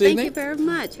with you. us this evening. Thank you very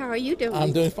much. How are you doing?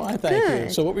 I'm doing fine, thank you.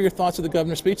 Good. So what were your thoughts of the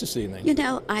governor's speech this evening? You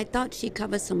know, I thought she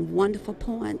covered some wonderful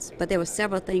points, but there were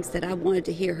several things that I wanted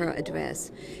to hear her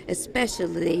address,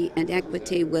 especially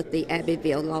inequity with the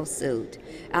Abbeville lawsuit.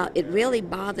 It really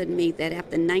bothered me that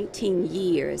after 19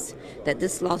 years that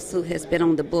this lawsuit has been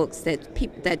on the books,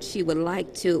 that she would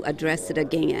like to address it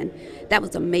again. That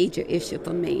was a major issue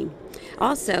for me.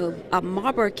 Also,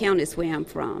 Marlborough County is where I'm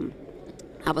from.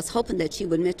 I was hoping that she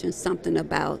would mention something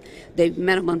about the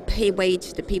minimum pay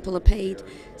wage that people are paid.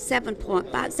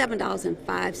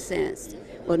 $7.05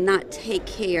 will not take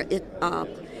care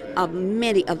of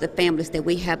many of the families that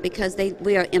we have because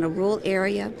we are in a rural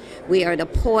area, we are in a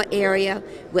poor area.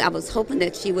 I was hoping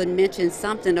that she would mention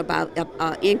something about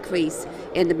increase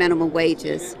in the minimum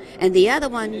wages. And the other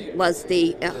one was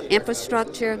the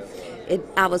infrastructure.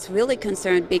 I was really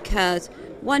concerned because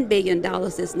 $1 billion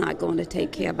is not going to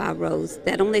take care of our roads.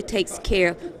 That only takes care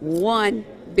of $1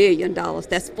 billion.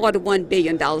 That's $41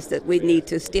 billion that we need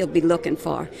to still be looking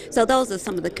for. So those are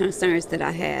some of the concerns that I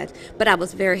had. But I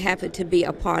was very happy to be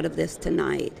a part of this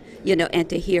tonight, you know, and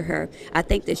to hear her. I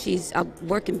think that she's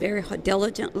working very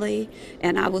diligently,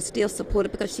 and I will still support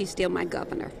her because she's still my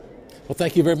governor. Well,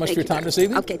 thank you very much for your time this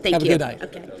evening. Okay, thank you. Have a good night.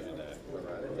 Okay.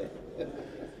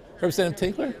 Representative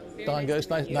Tinkler, Don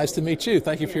Ghost, nice to meet you.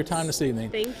 Thank you for your time this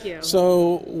evening. Thank you.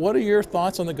 So what are your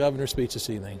thoughts on the governor's speech this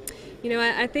evening? You know,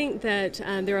 I think that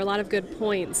there are a lot of good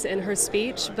points in her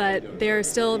speech, but there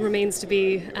still remains to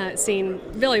be seen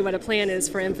really what a plan is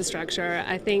for infrastructure.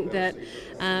 I think that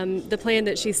the plan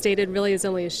that she stated really is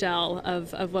only a shell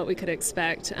of what we could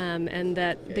expect, and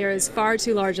that there is far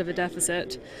too large of a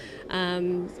deficit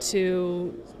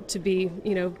to be,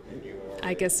 you know,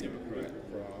 I guess,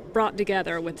 brought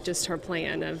together with just her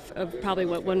plan of probably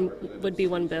what would be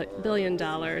 $1 billion,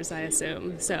 I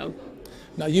assume. So.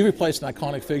 Now, you replaced an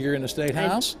iconic figure in the State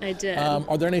House. I did.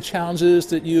 Are there any challenges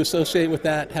that you associate with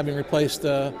that, having replaced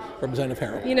Representative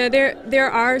Harrell? You know, there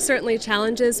are certainly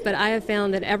challenges, but I have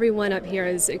found that everyone up here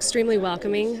is extremely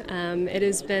welcoming. It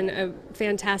has been a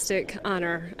fantastic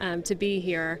honor to be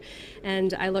here,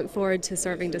 and I look forward to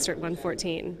serving District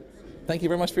 114. Thank you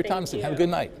very much for your time. Have a good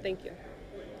night. Thank you.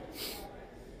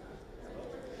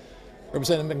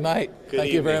 Representative McKnight,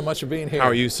 thank you very much for being here. How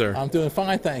are you, sir? I'm doing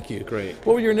fine, thank you. Great.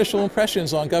 What were your initial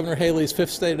impressions on Governor Haley's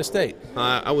fifth State of the State?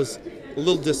 I was a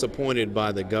little disappointed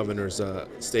by the governor's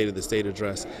State of the State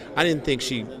address. I didn't think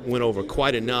she went over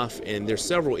quite enough, and there's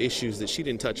several issues that she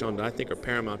didn't touch on that I think are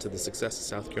paramount to the success of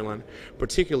South Carolina.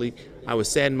 Particularly, I was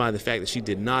saddened by the fact that she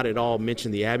did not at all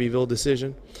mention the Abbeville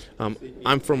decision.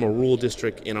 I'm from a rural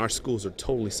district, and our schools are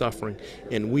totally suffering,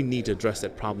 and we need to address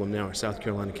that problem now, or South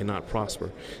Carolina cannot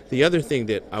prosper. The other thing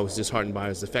that I was disheartened by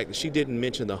is the fact that she didn't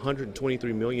mention the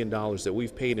 $123 million that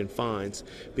we've paid in fines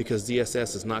because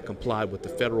DSS has not complied with the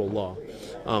federal law.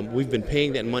 We've been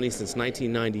paying that money since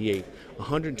 1998.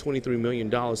 $123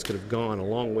 million could have gone a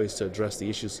long ways to address the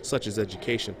issues such as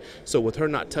education. So with her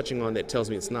not touching on that tells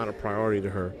me it's not a priority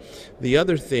to her. The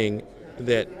other thing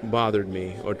that bothered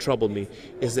me or troubled me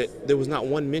is that there was not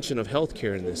one mention of health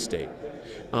care in this state.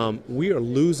 We are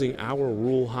losing our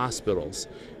rural hospitals.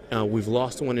 We've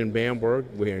lost one in Bamberg.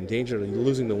 We're in danger of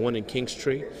losing the one in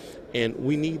Kingstree. And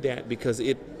we need that because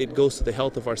it goes to the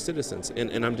health of our citizens.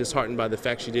 And I'm disheartened by the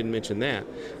fact she didn't mention that.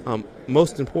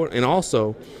 Most important, and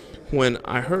also, when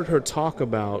I heard her talk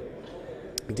about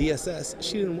DSS,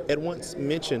 she didn't at once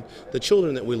mention the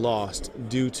children that we lost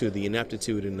due to the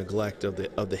ineptitude and neglect of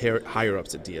the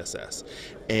higher-ups at DSS.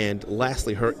 And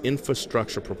lastly, her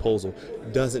infrastructure proposal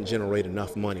doesn't generate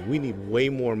enough money. We need way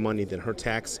more money than her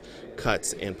tax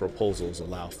cuts and proposals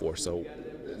allow for. So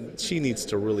she needs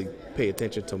to really pay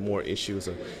attention to more issues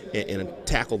and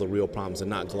tackle the real problems and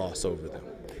not gloss over them.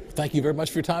 Thank you very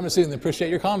much for your time this evening. Appreciate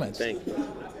your comments. Thank you.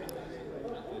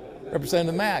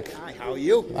 Representative Mack. Hi, how are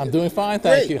you? I'm doing fine,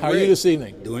 thank you. How are you this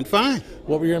evening? Doing fine.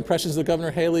 What were your impressions of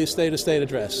Governor Haley's State of State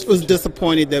address? I was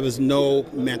disappointed there was no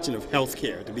mention of health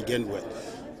care to begin with.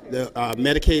 The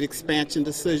Medicaid expansion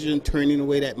decision, turning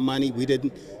away that money, we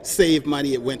didn't save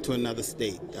money, it went to another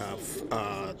state.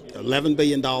 $11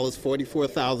 billion,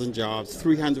 44,000 jobs,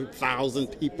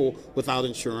 300,000 people without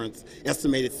insurance,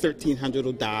 estimated 1,300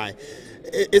 will die.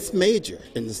 It's major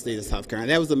in the state of South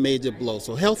Carolina. That was a major blow.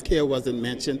 So health care wasn't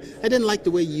mentioned. I didn't like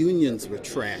the way unions were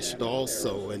trashed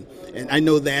also. And I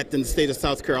know that in the state of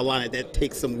South Carolina, that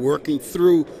takes some working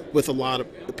through with a lot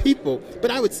of people.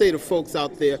 But I would say to folks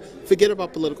out there, forget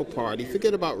about political party,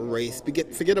 forget about race,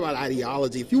 forget about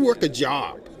ideology. If you work a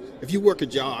job,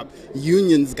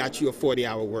 unions got you a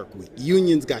 40-hour work week.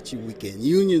 Unions got you weekend.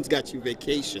 Unions got you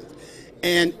vacations.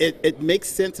 And it makes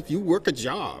sense if you work a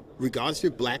job, regardless if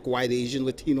you're black, white, Asian,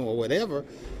 Latino, or whatever,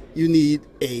 you need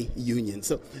a union.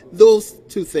 So those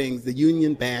two things, the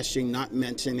union bashing, not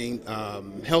mentioning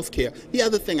health care. The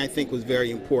other thing I think was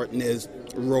very important is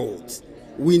roads.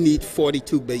 We need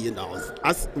 $42 billion.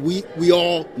 We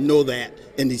all know that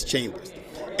in these chambers.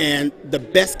 And the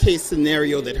best case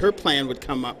scenario that her plan would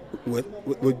come up with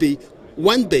would be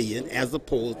 $1 billion as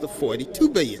opposed to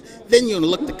 $42 billion. Then you're going to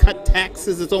look to cut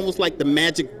taxes. It's almost like the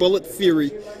magic bullet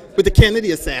theory with the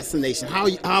Kennedy assassination. How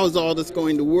is all this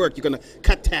going to work? You're going to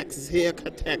cut taxes here,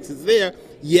 cut taxes there,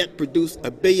 yet produce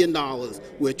 $1 billion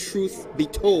where, truth be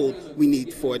told, we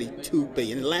need $42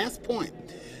 billion. And last point,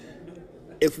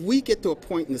 if we get to a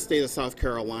point in the state of South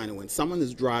Carolina when someone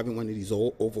is driving one of these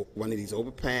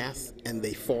overpass and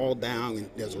they fall down and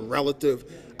there's a relative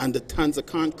under tons of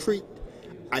concrete,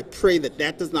 I pray that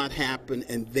that does not happen,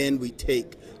 and then we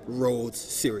take roads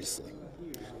seriously.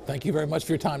 Thank you very much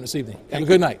for your time this evening. Have a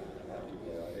good night.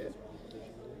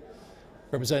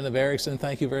 Representative Erickson,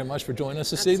 thank you very much for joining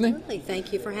us this evening. Absolutely.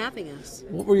 Thank you for having us.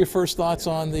 What were your first thoughts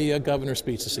on the governor's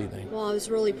speech this evening? Well, I was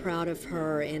really proud of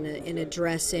her in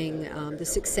addressing the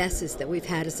successes that we've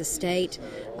had as a state.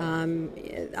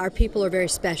 Our people are very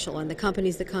special, and the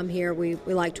companies that come here, we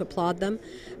like to applaud them.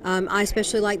 I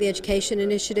especially like the education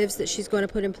initiatives that she's going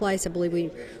to put in place. I believe we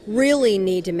really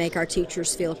need to make our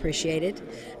teachers feel appreciated.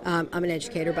 I'm an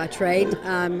educator by trade,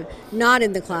 not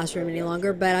in the classroom any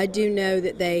longer, but I do know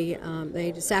that they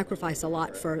sacrifice a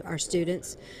lot for our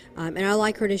students, and I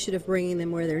like her initiative bringing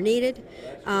them where they're needed.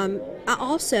 I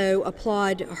also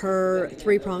applaud her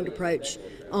three-pronged approach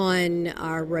on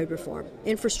our road reform.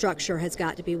 Infrastructure has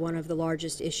got to be one of the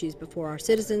largest issues before our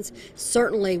citizens,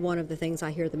 certainly one of the things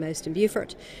I hear the most in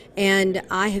Beaufort, and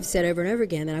I have said over and over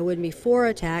again that I wouldn't be for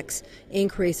a tax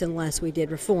increase unless we did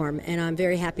reform, and I'm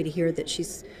very happy to hear that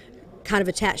she's kind of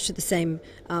attached to the same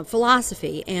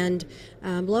philosophy, and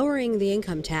lowering the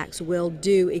income tax will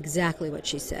do exactly what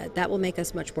she said. That will make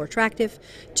us much more attractive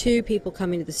to people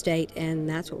coming to the state, and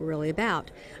that's what we're really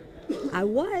about. I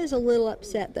was a little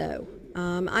upset, though.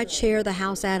 I chair the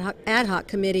House ad hoc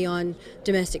Committee on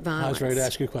Domestic Violence. I was ready to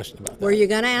ask you a question about that. Were you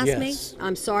going to ask me? Yes.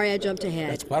 I'm sorry I jumped ahead.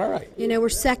 That's quite all right. You know, we're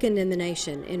second in the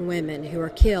nation in women who are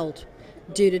killed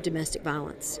due to domestic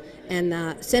violence. And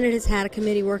the Senate has had a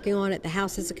committee working on it. The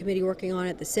House has a committee working on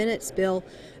it. The Senate's bill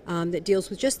that deals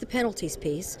with just the penalties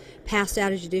piece passed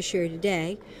out of Judiciary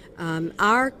today.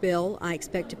 Our bill, I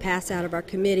expect to pass out of our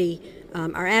committee,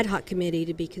 our ad hoc committee,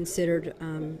 to be considered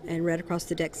and read across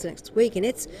the decks next week. And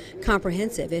it's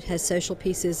comprehensive. It has social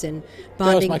pieces and bonding pieces.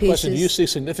 That was my question. Do you see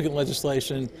significant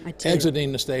legislation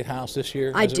exiting the State House this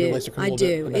year as it relates to criminal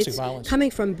domestic violence?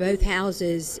 Coming from both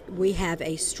houses, we have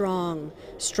a strong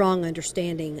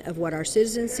understanding of what our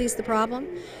citizens sees the problem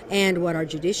and what our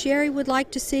judiciary would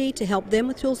like to see to help them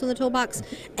with tools in the toolbox,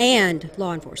 and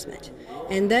law enforcement.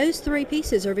 And those three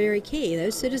pieces are very key.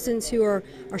 Those citizens who are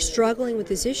struggling with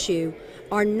this issue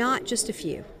are not just a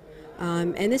few.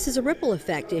 And this is a ripple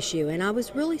effect issue, and I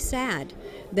was really sad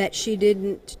that she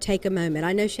didn't take a moment.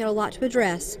 I know she had a lot to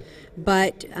address,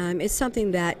 but it's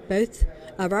something that both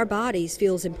of our bodies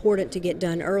feels important to get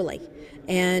done early.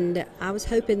 And I was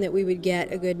hoping that we would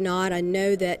get a good nod. I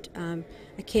know that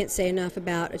I can't say enough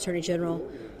about Attorney General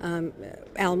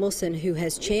Alan Wilson, who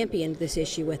has championed this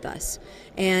issue with us.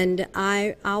 And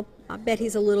I bet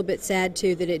he's a little bit sad,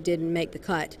 too, that it didn't make the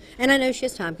cut. And I know she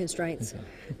has time constraints,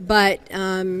 but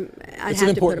it's an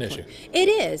important issue. It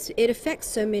is. It affects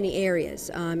so many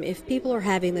areas. If people are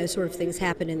having those sort of things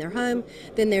happen in their home,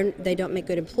 then they don't make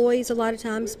good employees a lot of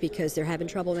times because they're having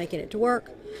trouble making it to work.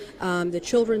 The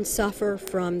children suffer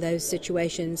from those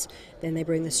situations. Then they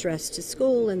bring the stress to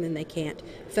school, and then they can't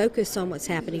focus on what's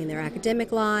happening in their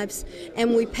academic lives.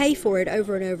 And we pay for it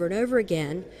over and over and over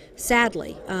again,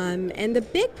 sadly. And the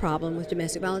big problem with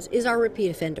domestic violence is our repeat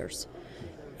offenders.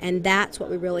 And that's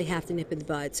what we really have to nip in the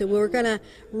bud. So we're going to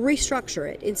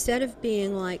restructure it. Instead of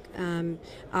being like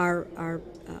our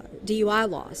DUI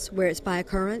laws, where it's by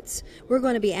occurrence, we're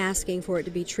going to be asking for it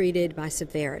to be treated by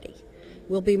severity.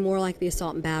 We'll be more like the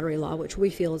assault and battery law, which we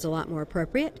feel is a lot more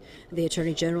appropriate. The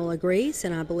Attorney General agrees,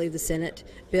 and I believe the Senate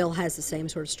bill has the same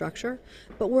sort of structure.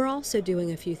 But we're also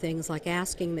doing a few things like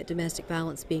asking that domestic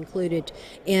violence be included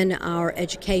in our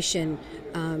education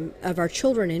of our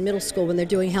children in middle school when they're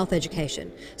doing health education.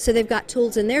 So they've got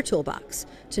tools in their toolbox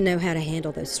to know how to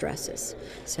handle those stresses.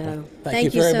 So well,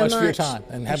 thank you very so much for your time,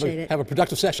 and have a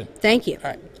productive session. Thank you.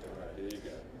 All right.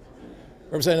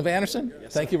 Representative Anderson,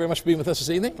 thank you very much for being with us this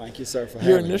evening. Thank you, sir, for having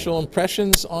me. Your initial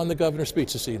impressions on the governor's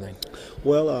speech this evening?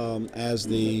 Well, as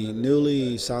the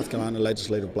newly South Carolina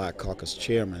Legislative Black Caucus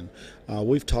chairman,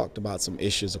 we've talked about some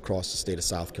issues across the state of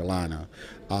South Carolina.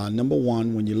 Number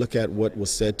one, when you look at what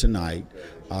was said tonight,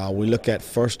 we look at,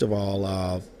 first of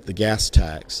all, the gas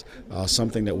tax,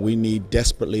 something that we need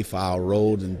desperately for our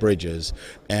roads and bridges.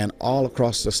 And all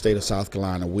across the state of South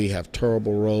Carolina, we have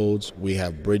terrible roads, we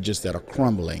have bridges that are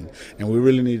crumbling, and we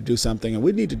really need to do something, and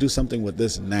we need to do something with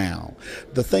this now.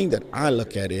 The thing that I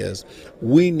look at is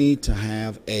we need to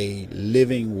have a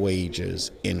living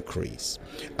wages increase.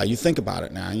 You think about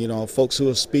it now, you know, folks who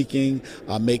are speaking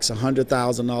makes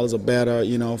 $100,000 or better,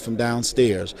 you know, from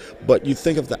downstairs, but you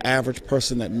think of the average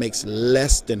person that makes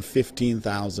less than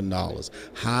 $15,000.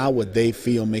 How would they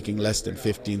feel making less than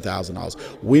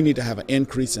 $15,000? We need to have an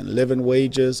increase in living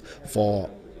wages for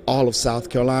all of South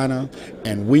Carolina,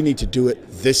 and we need to do it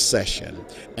this session.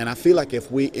 And I feel like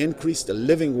if we increase the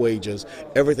living wages,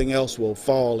 everything else will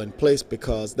fall in place,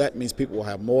 because that means people will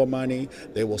have more money,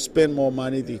 they will spend more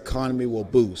money, the economy will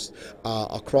boost.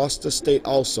 Across the state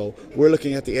also, we're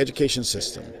looking at the education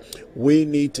system. We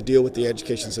need to deal with the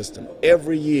education system.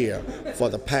 Every year for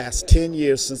the past 10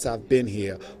 years since I've been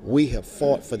here, we have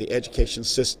fought for the education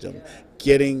system,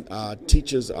 getting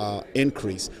teachers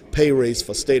increase, pay raise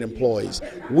for state employees.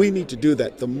 We need to do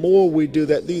that. The more we do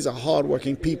that, these are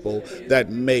hardworking people that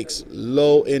makes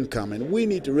low income, and we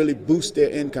need to really boost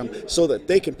their income so that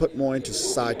they can put more into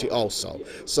society also.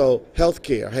 So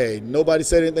healthcare, hey, nobody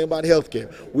said anything about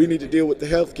healthcare. We need to deal with the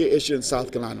healthcare issue in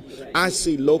South Carolina. I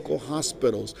see local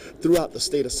hospitals throughout the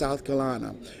state of South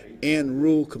Carolina in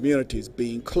rural communities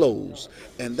being closed,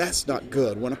 and that's not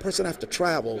good. When a person has to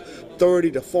travel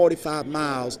 30 to 45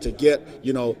 miles to get,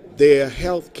 you know, their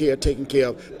health care taken care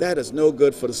of, that is no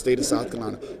good for the state of South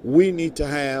Carolina. We need to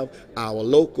have our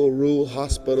local rural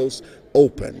hospitals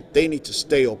open. They need to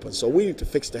stay open. So we need to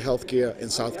fix the health care in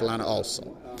South Carolina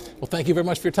also. Well, thank you very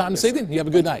much for your time this evening. You have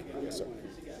a good night. Yes, sir.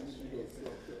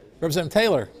 Representative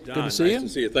Taylor, John, good to see you. Nice to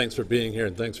see you. Thanks for being here,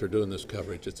 and thanks for doing this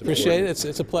coverage. It's Appreciate it.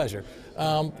 It's a pleasure.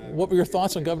 What were your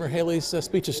thoughts on Governor Haley's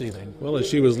speech this evening? Well, as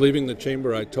she was leaving the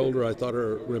chamber, I told her I thought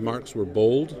her remarks were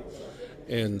bold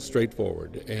and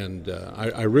straightforward. And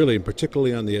I really,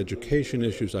 particularly on the education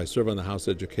issues, I serve on the House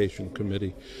Education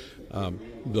Committee,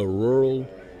 the rural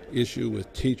issue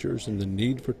with teachers and the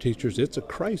need for teachers, it's a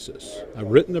crisis. I've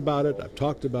written about it, I've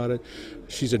talked about it.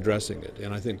 She's addressing it,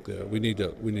 and I think we need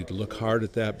to look hard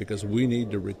at that, because we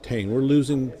need to retain. We're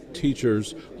losing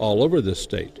teachers all over this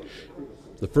state.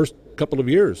 The first couple of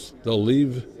years, they'll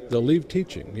leave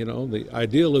teaching. You know, the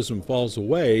idealism falls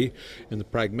away, and the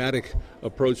pragmatic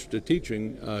approach to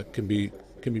teaching can be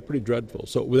pretty dreadful.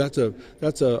 So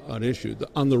that's an issue.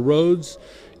 On the roads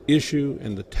issue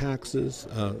and the taxes,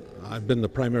 I've been the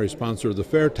primary sponsor of the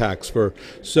fair tax for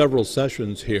several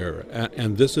sessions here,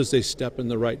 and this is a step in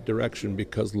the right direction,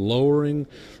 because lowering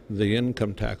the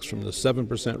income tax from the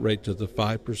 7% rate to the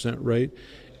 5% rate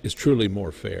is truly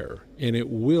more fair, and it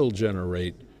will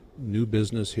generate new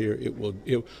business here.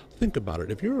 Think about it.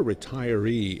 If you're a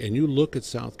retiree and you look at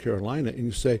South Carolina and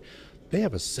you say, they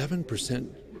have a 7%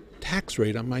 tax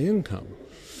rate on my income.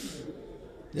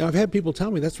 Now, I've had people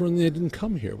tell me that's when they didn't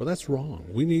come here. Well, that's wrong.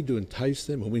 We need to entice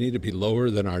them, and we need to be lower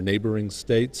than our neighboring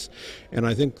states. And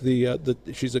I think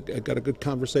she's got a good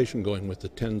conversation going with the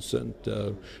 10-cent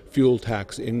fuel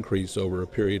tax increase over a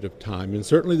period of time. And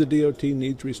certainly the DOT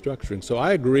needs restructuring. So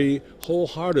I agree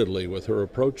wholeheartedly with her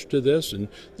approach to this. And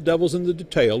the devil's in the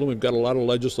detail, and we've got a lot of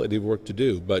legislative work to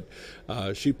do. But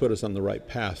she put us on the right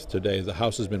path today. The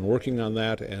House has been working on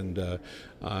that, and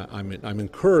I'm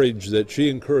encouraged that she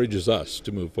encourages us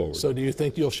to move move forward. So do you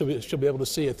think she'll be able to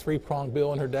see a three-pronged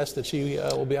bill on her desk that she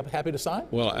will be happy to sign?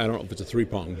 Well, I don't know if it's a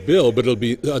three-pronged bill, but it'll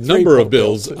be a number of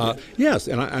bills. Yes,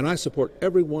 and I support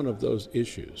every one of those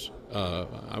issues.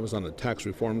 I was on the tax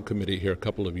reform committee here a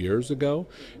couple of years ago.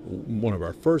 One of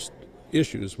our first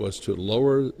issues was to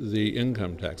lower the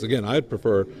income tax. Again, I'd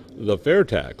prefer the fair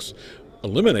tax,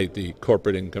 eliminate the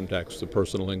corporate income tax, the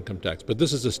personal income tax, but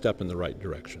this is a step in the right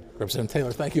direction. Representative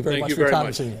Taylor, thank you very much for your time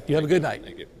this evening. You have a good night.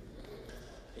 Thank you.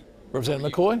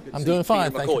 Representative McCoy, I'm doing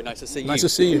fine, thank you. Nice to see you. Nice to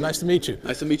see you. Nice to meet you.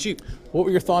 Nice to meet you. What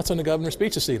were your thoughts on the governor's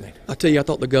speech this evening? I tell you, I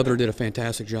thought the governor did a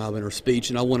fantastic job in her speech,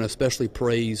 and I want to especially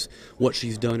praise what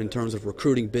she's done in terms of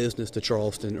recruiting business to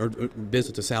Charleston, or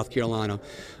business to South Carolina.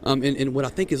 And what I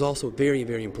think is also very,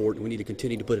 very important, we need to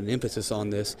continue to put an emphasis on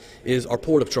this, is our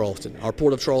Port of Charleston. Our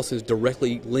Port of Charleston is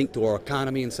directly linked to our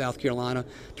economy in South Carolina,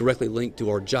 directly linked to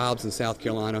our jobs in South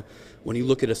Carolina. When you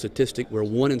look at a statistic where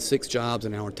 1 in 6 jobs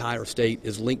in our entire state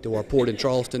is linked to our port in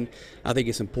Charleston, I think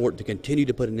it's important to continue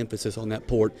to put an emphasis on that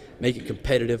port, make it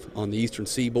competitive on the eastern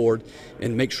seaboard,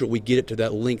 and make sure we get it to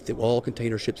that link that all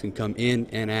container ships can come in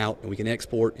and out, and we can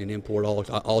export and import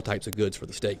all types of goods for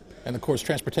the state. And of course,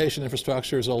 transportation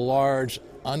infrastructure is a large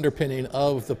underpinning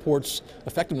of the port's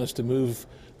effectiveness to move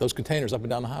those containers up and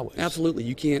down the highways. Absolutely.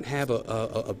 You can't have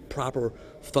a proper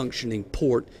functioning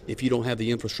port if you don't have the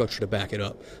infrastructure to back it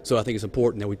up. So I think it's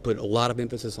important that we put a lot of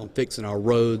emphasis on fixing our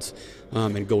roads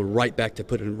and go right back to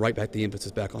putting right back the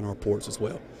emphasis back on our ports as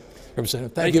well.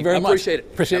 Representative, thank you very much. Appreciate it.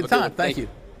 Appreciate the time. Thank you.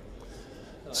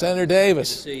 Senator Davis,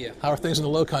 good to see you. How are things in the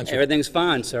Low Country? Everything's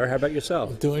fine, sir. How about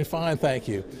yourself? Doing fine, thank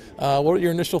you. What are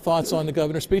your initial thoughts on the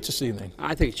governor's speech this evening?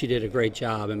 I think she did a great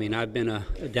job. I mean, I've been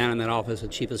down in that office as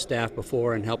chief of staff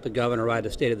before and helped the governor write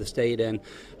the state of the state, and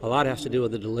a lot has to do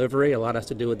with the delivery, a lot has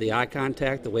to do with the eye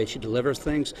contact, the way she delivers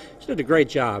things. She did a great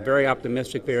job, very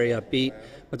optimistic, very upbeat.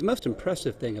 But the most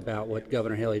impressive thing about what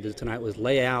Governor Haley did tonight was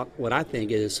lay out what I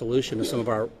think is a solution to some of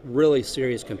our really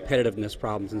serious competitiveness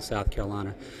problems in South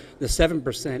Carolina. The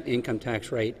 7% income tax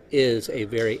rate is a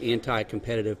very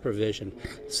anti-competitive provision.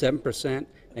 7%.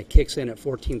 It kicks in at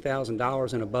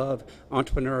 $14,000 and above.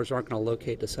 Entrepreneurs aren't going to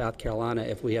locate to South Carolina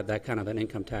if we have that kind of an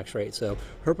income tax rate. So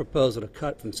her proposal to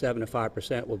cut from 7 to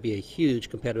 5% will be a huge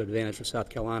competitive advantage for South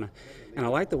Carolina. And I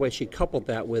like the way she coupled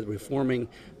that with reforming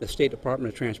the State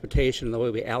Department of Transportation, the way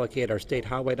we allocate our state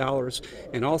highway dollars,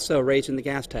 and also raising the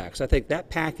gas tax. I think that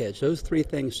package, those three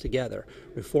things together,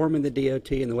 reforming the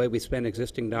DOT and the way we spend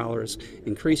existing dollars,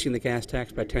 increasing the gas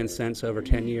tax by 10 cents over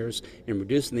 10 years, and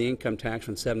reducing the income tax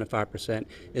from 7 to 5%,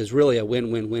 is really a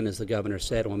win-win-win, as the governor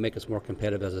said, and will make us more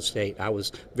competitive as a state. I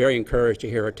was very encouraged to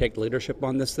hear her take leadership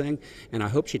on this thing, and I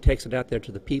hope she takes it out there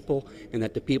to the people, and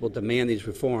that the people demand these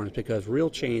reforms, because real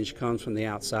change comes from the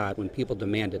outside when people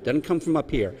demand it. It doesn't come from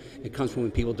up here. It comes from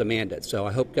when people demand it. So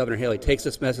I hope Governor Haley takes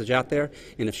this message out there,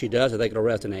 and if she does, I think it'll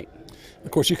resonate.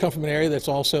 Of course, you come from an area that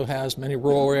also has many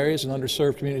rural areas and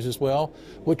underserved communities as well.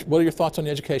 What are your thoughts on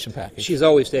the education package? She's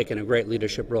always taken a great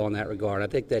leadership role in that regard. I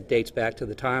think that dates back to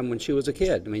the time when she was a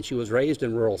kid. I mean, she was raised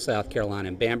in rural South Carolina,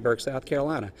 in Bamberg, South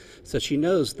Carolina. So she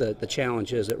knows the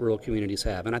challenges that rural communities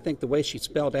have. And I think the way she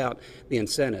spelled out the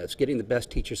incentives, getting the best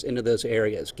teachers into those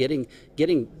areas, getting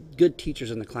good teachers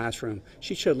in the classroom,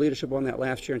 she showed leadership on that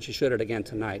last year, and she showed it again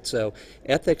tonight. So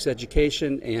ethics,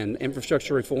 education, and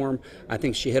infrastructure reform, I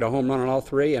think she hit a home run on all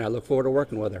three, and I look forward to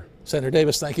working with her. Senator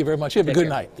Davis, thank you very much. You have a good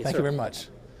night. Yes, thank sir. you very much.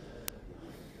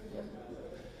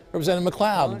 Representative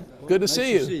McLeod, good to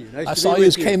see you. I saw you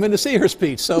came in to see her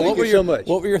speech. So Thank you so much.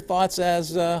 What were your thoughts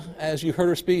as you heard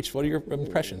her speech? What are your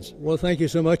impressions? Well, thank you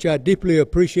so much. I deeply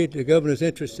appreciate the governor's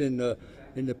interest in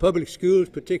the public schools,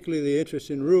 particularly the interest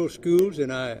in rural schools,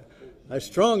 and I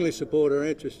strongly support her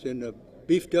interest in the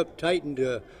beefed up, tightened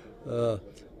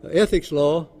ethics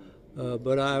law.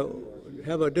 But I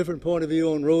have a different point of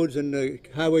view on roads and the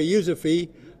highway user fee.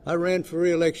 I ran for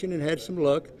re-election and had some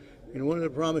luck. And one of the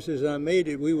promises I made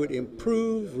that we would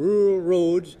improve rural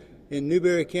roads in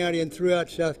Newberry County and throughout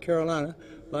South Carolina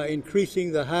by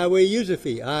increasing the highway user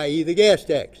fee, i.e. the gas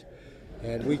tax.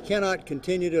 And we cannot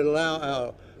continue to allow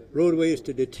our roadways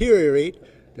to deteriorate.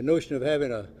 The notion of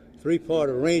having a three-part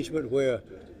arrangement where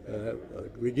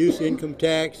reduce income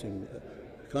tax and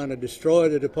kind of destroy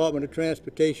the Department of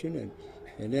Transportation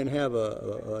and then have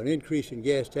an increase in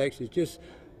gas tax is just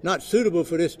not suitable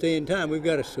for this day and time. We've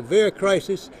got a severe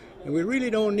crisis, and we really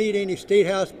don't need any State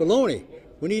House baloney.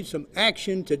 We need some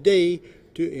action today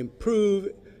to improve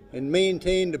and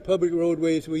maintain the public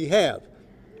roadways we have.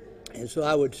 And so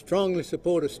I would strongly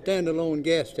support a standalone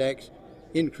gas tax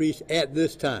increase at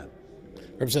this time.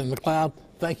 Representative McLeod,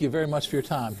 thank you very much for your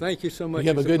time. Thank you so much. You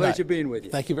have it's a good pleasure night. being with you.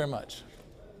 Thank you very much.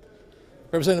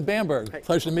 Representative Bamberg,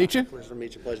 pleasure to meet you. Pleasure to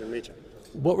meet you. Pleasure to meet you.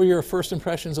 What were your first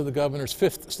impressions of the governor's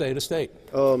fifth state of state?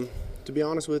 To be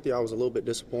honest with you, I was a little bit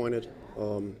disappointed.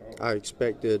 I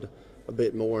expected a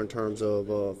bit more in terms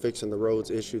of fixing the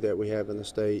roads issue that we have in the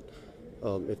state.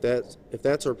 If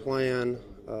that's her plan,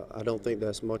 I don't think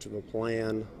that's much of a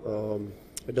plan.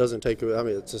 It doesn't take, I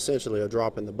mean, it's essentially a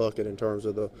drop in the bucket in terms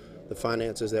of the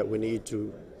finances that we need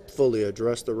to fully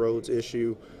address the roads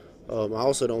issue. I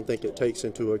also don't think it takes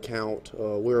into account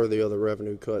where are the other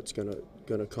revenue cuts going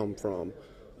to come from.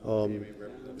 A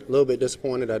little bit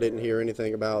disappointed I didn't hear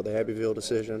anything about the Abbeville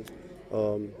decision.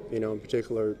 You know, in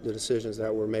particular, the decisions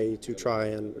that were made to try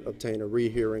and obtain a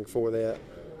rehearing for that.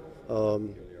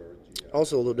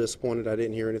 Also a little disappointed I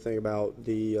didn't hear anything about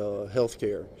the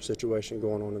healthcare situation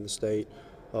going on in the state.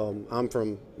 I'm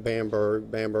from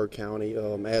Bamberg County,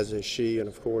 as is she, and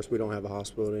of course we don't have a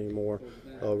hospital anymore.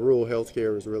 Rural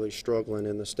healthcare is really struggling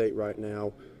in the state right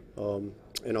now,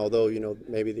 and although, you know,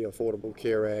 maybe the Affordable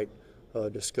Care Act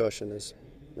discussion is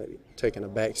maybe taking a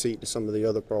back seat to some of the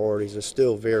other priorities, it's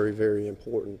still very, very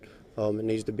important. It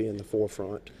needs to be in the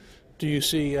forefront. Do you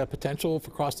see potential for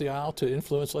across the aisle to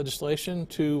influence legislation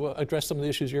to address some of the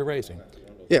issues you're raising?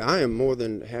 Yeah, I am more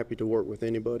than happy to work with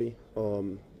anybody.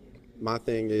 My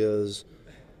thing is,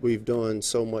 we've done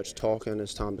so much talking,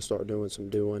 it's time to start doing some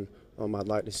doing. I'd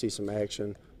like to see some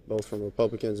action, both from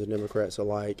Republicans and Democrats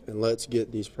alike, and let's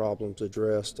get these problems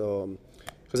addressed,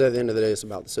 because at the end of the day, it's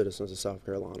about the citizens of South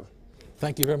Carolina.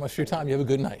 Thank you very much for your time. You have a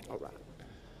good night. All right.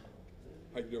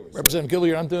 How you doing, Representative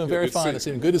Gilliard, I'm doing very fine this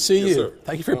evening. Good to see yes, you. Sir.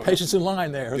 Thank you for your patience in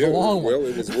line there. It was a long one. Well,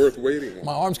 it was worth waiting.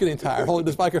 My arm's getting tired holding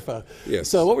this microphone. Yes.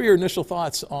 So what were your initial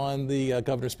thoughts on the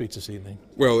governor's speech this evening?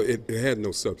 Well, it had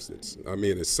no substance. I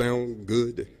mean, it sounded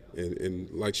good, and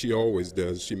like she always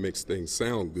does, she makes things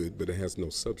sound good, but it has no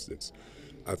substance.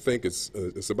 I think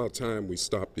it's about time we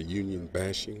stop the union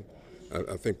bashing.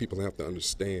 I think people have to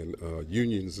understand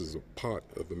unions is a part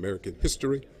of American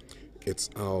history. It's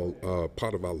our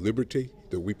part of our liberty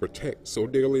that we protect so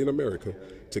dearly in America,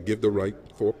 to give the right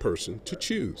for a person to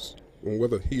choose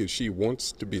whether he or she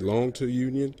wants to belong to a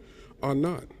union or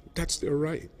not. That's their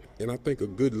right. And I think a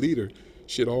good leader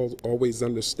should always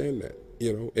understand that.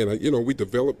 You know, and you know, we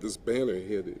developed this banner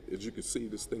here that, as you can see,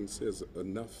 this thing says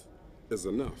enough is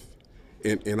enough.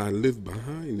 And I live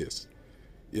behind this.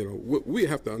 You know, we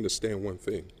have to understand one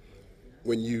thing.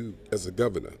 When you, as a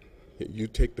governor, you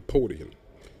take the podium,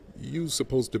 you're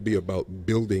supposed to be about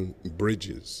building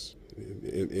bridges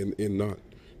and not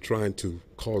trying to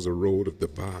cause a road of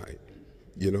divide.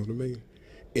 You know what I mean?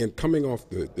 And coming off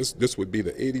this would be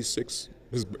the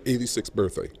 86th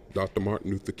birthday, Dr.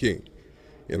 Martin Luther King.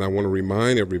 And I want to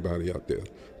remind everybody out there,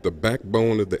 the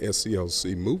backbone of the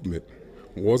SCLC movement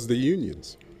was the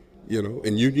unions. You know,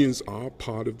 and unions are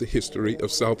part of the history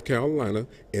of South Carolina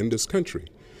and this country.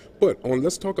 But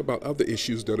let's talk about other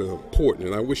issues that are important,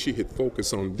 and I wish she had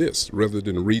focused on this rather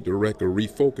than redirect or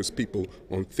refocus people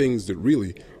on things that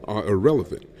really are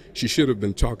irrelevant. She should have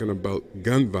been talking about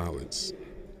gun violence.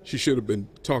 She should have been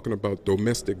talking about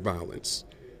domestic violence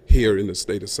here in the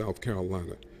state of South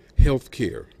Carolina, health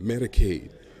care,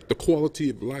 Medicaid, the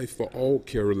quality of life for all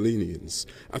Carolinians.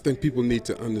 I think people need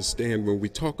to understand when we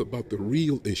talk about the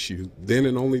real issue, then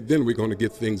and only then we're going to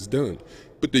get things done.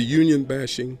 But the union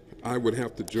bashing, I would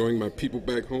have to join my people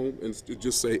back home and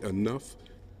just say enough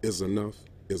is enough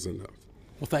is enough.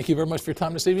 Well, thank you very much for your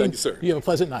time this evening. Thank you, sir. You have a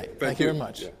pleasant night. Thank you very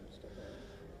much. Yeah.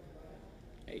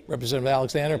 Representative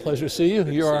Alexander, pleasure to see you.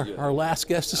 You're our last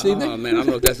guest this evening. Oh, man, I don't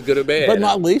know if that's good or bad. But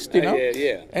not least, you know.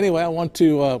 Yeah. Anyway, I want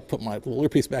to put my little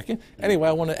earpiece back in. Anyway,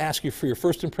 I want to ask you for your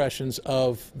first impressions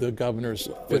of the governor's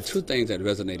Well, two things that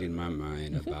resonated in my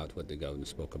mind about what the governor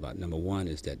spoke about. Number one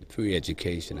is that free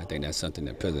education. I think that's something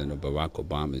that President Barack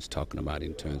Obama is talking about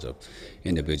in terms of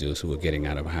individuals who are getting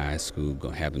out of high school,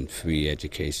 having free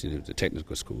education at the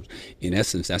technical schools. In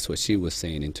essence, that's what she was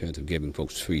saying in terms of giving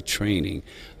folks free training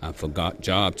for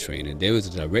job training. There is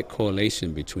a direct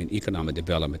correlation between economic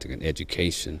development and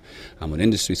education. When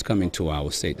industries come into our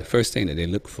state, the first thing that they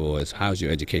look for is how's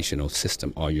your educational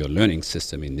system or your learning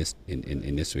system in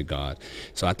this regard.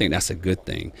 So I think that's a good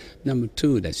thing. Number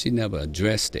two, that she never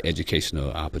addressed the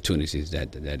educational opportunities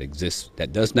that exist,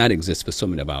 that does not exist for so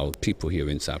many of our people here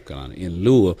in South Carolina, in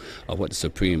lieu of what the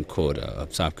Supreme Court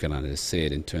of South Carolina has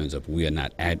said in terms of we are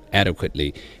not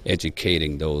adequately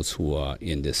educating those who are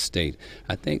in this state.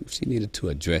 I think she needed to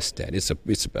address that. It's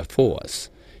before us,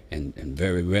 and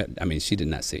very rare. I mean, she did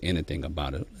not say anything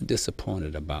about it. I'm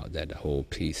disappointed about that whole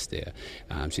piece there.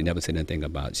 She never said anything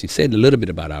about. She said a little bit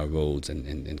about our roads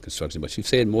and construction, but she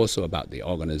said more so about the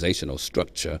organizational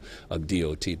structure of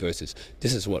DOT versus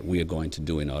this is what we are going to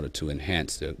do in order to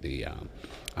enhance the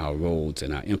our roads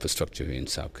and our infrastructure here in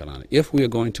South Carolina. If we are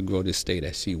going to grow this state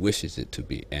as she wishes it to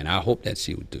be, and I hope that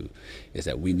she would do, is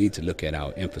that we need to look at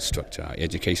our infrastructure, our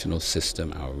educational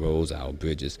system, our roads, our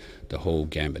bridges, the whole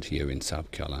gambit here in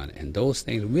South Carolina. And those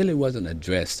things really wasn't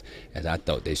addressed as I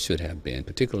thought they should have been,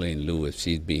 particularly in lieu of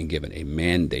she's being given a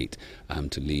mandate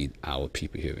to lead our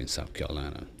people here in South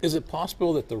Carolina. Is it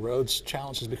possible that the roads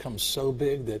challenge has become so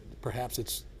big that perhaps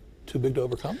it's too big to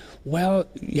overcome? Well,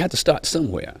 you have to start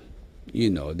somewhere. You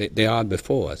know, they are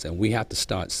before us, and we have to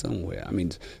start somewhere. I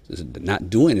mean, not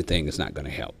doing anything is not going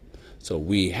to help. So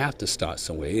we have to start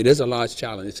somewhere. It is a large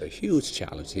challenge. It's a huge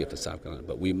challenge here for South Carolina,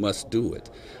 but we must do it.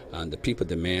 The people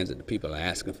demand it. The people are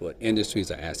asking for it.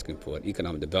 Industries are asking for it.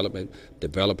 Economic development,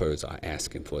 developers are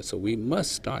asking for it. So we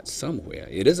must start somewhere.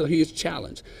 It is a huge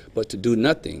challenge, but to do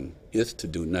nothing is to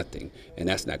do nothing, and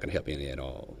that's not going to help any at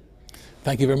all.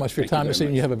 Thank you very much for your time this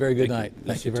evening. You have a very good night.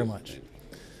 Thank you very much.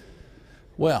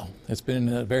 Well, it's been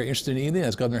a very interesting evening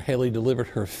as Governor Haley delivered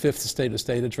her 5th State of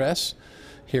State address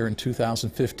here in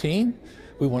 2015.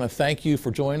 We want to thank you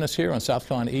for joining us here on South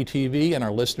Carolina ETV and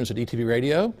our listeners at ETV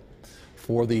Radio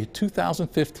for the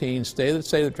 2015 State of the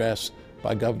State address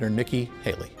by Governor Nikki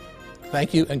Haley.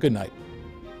 Thank you and good night.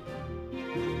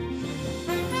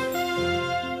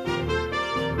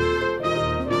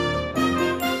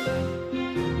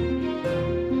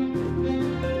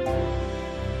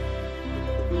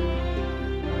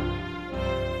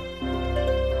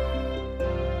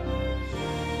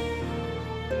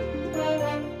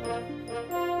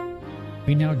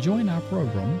 We now join our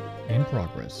program in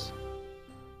progress.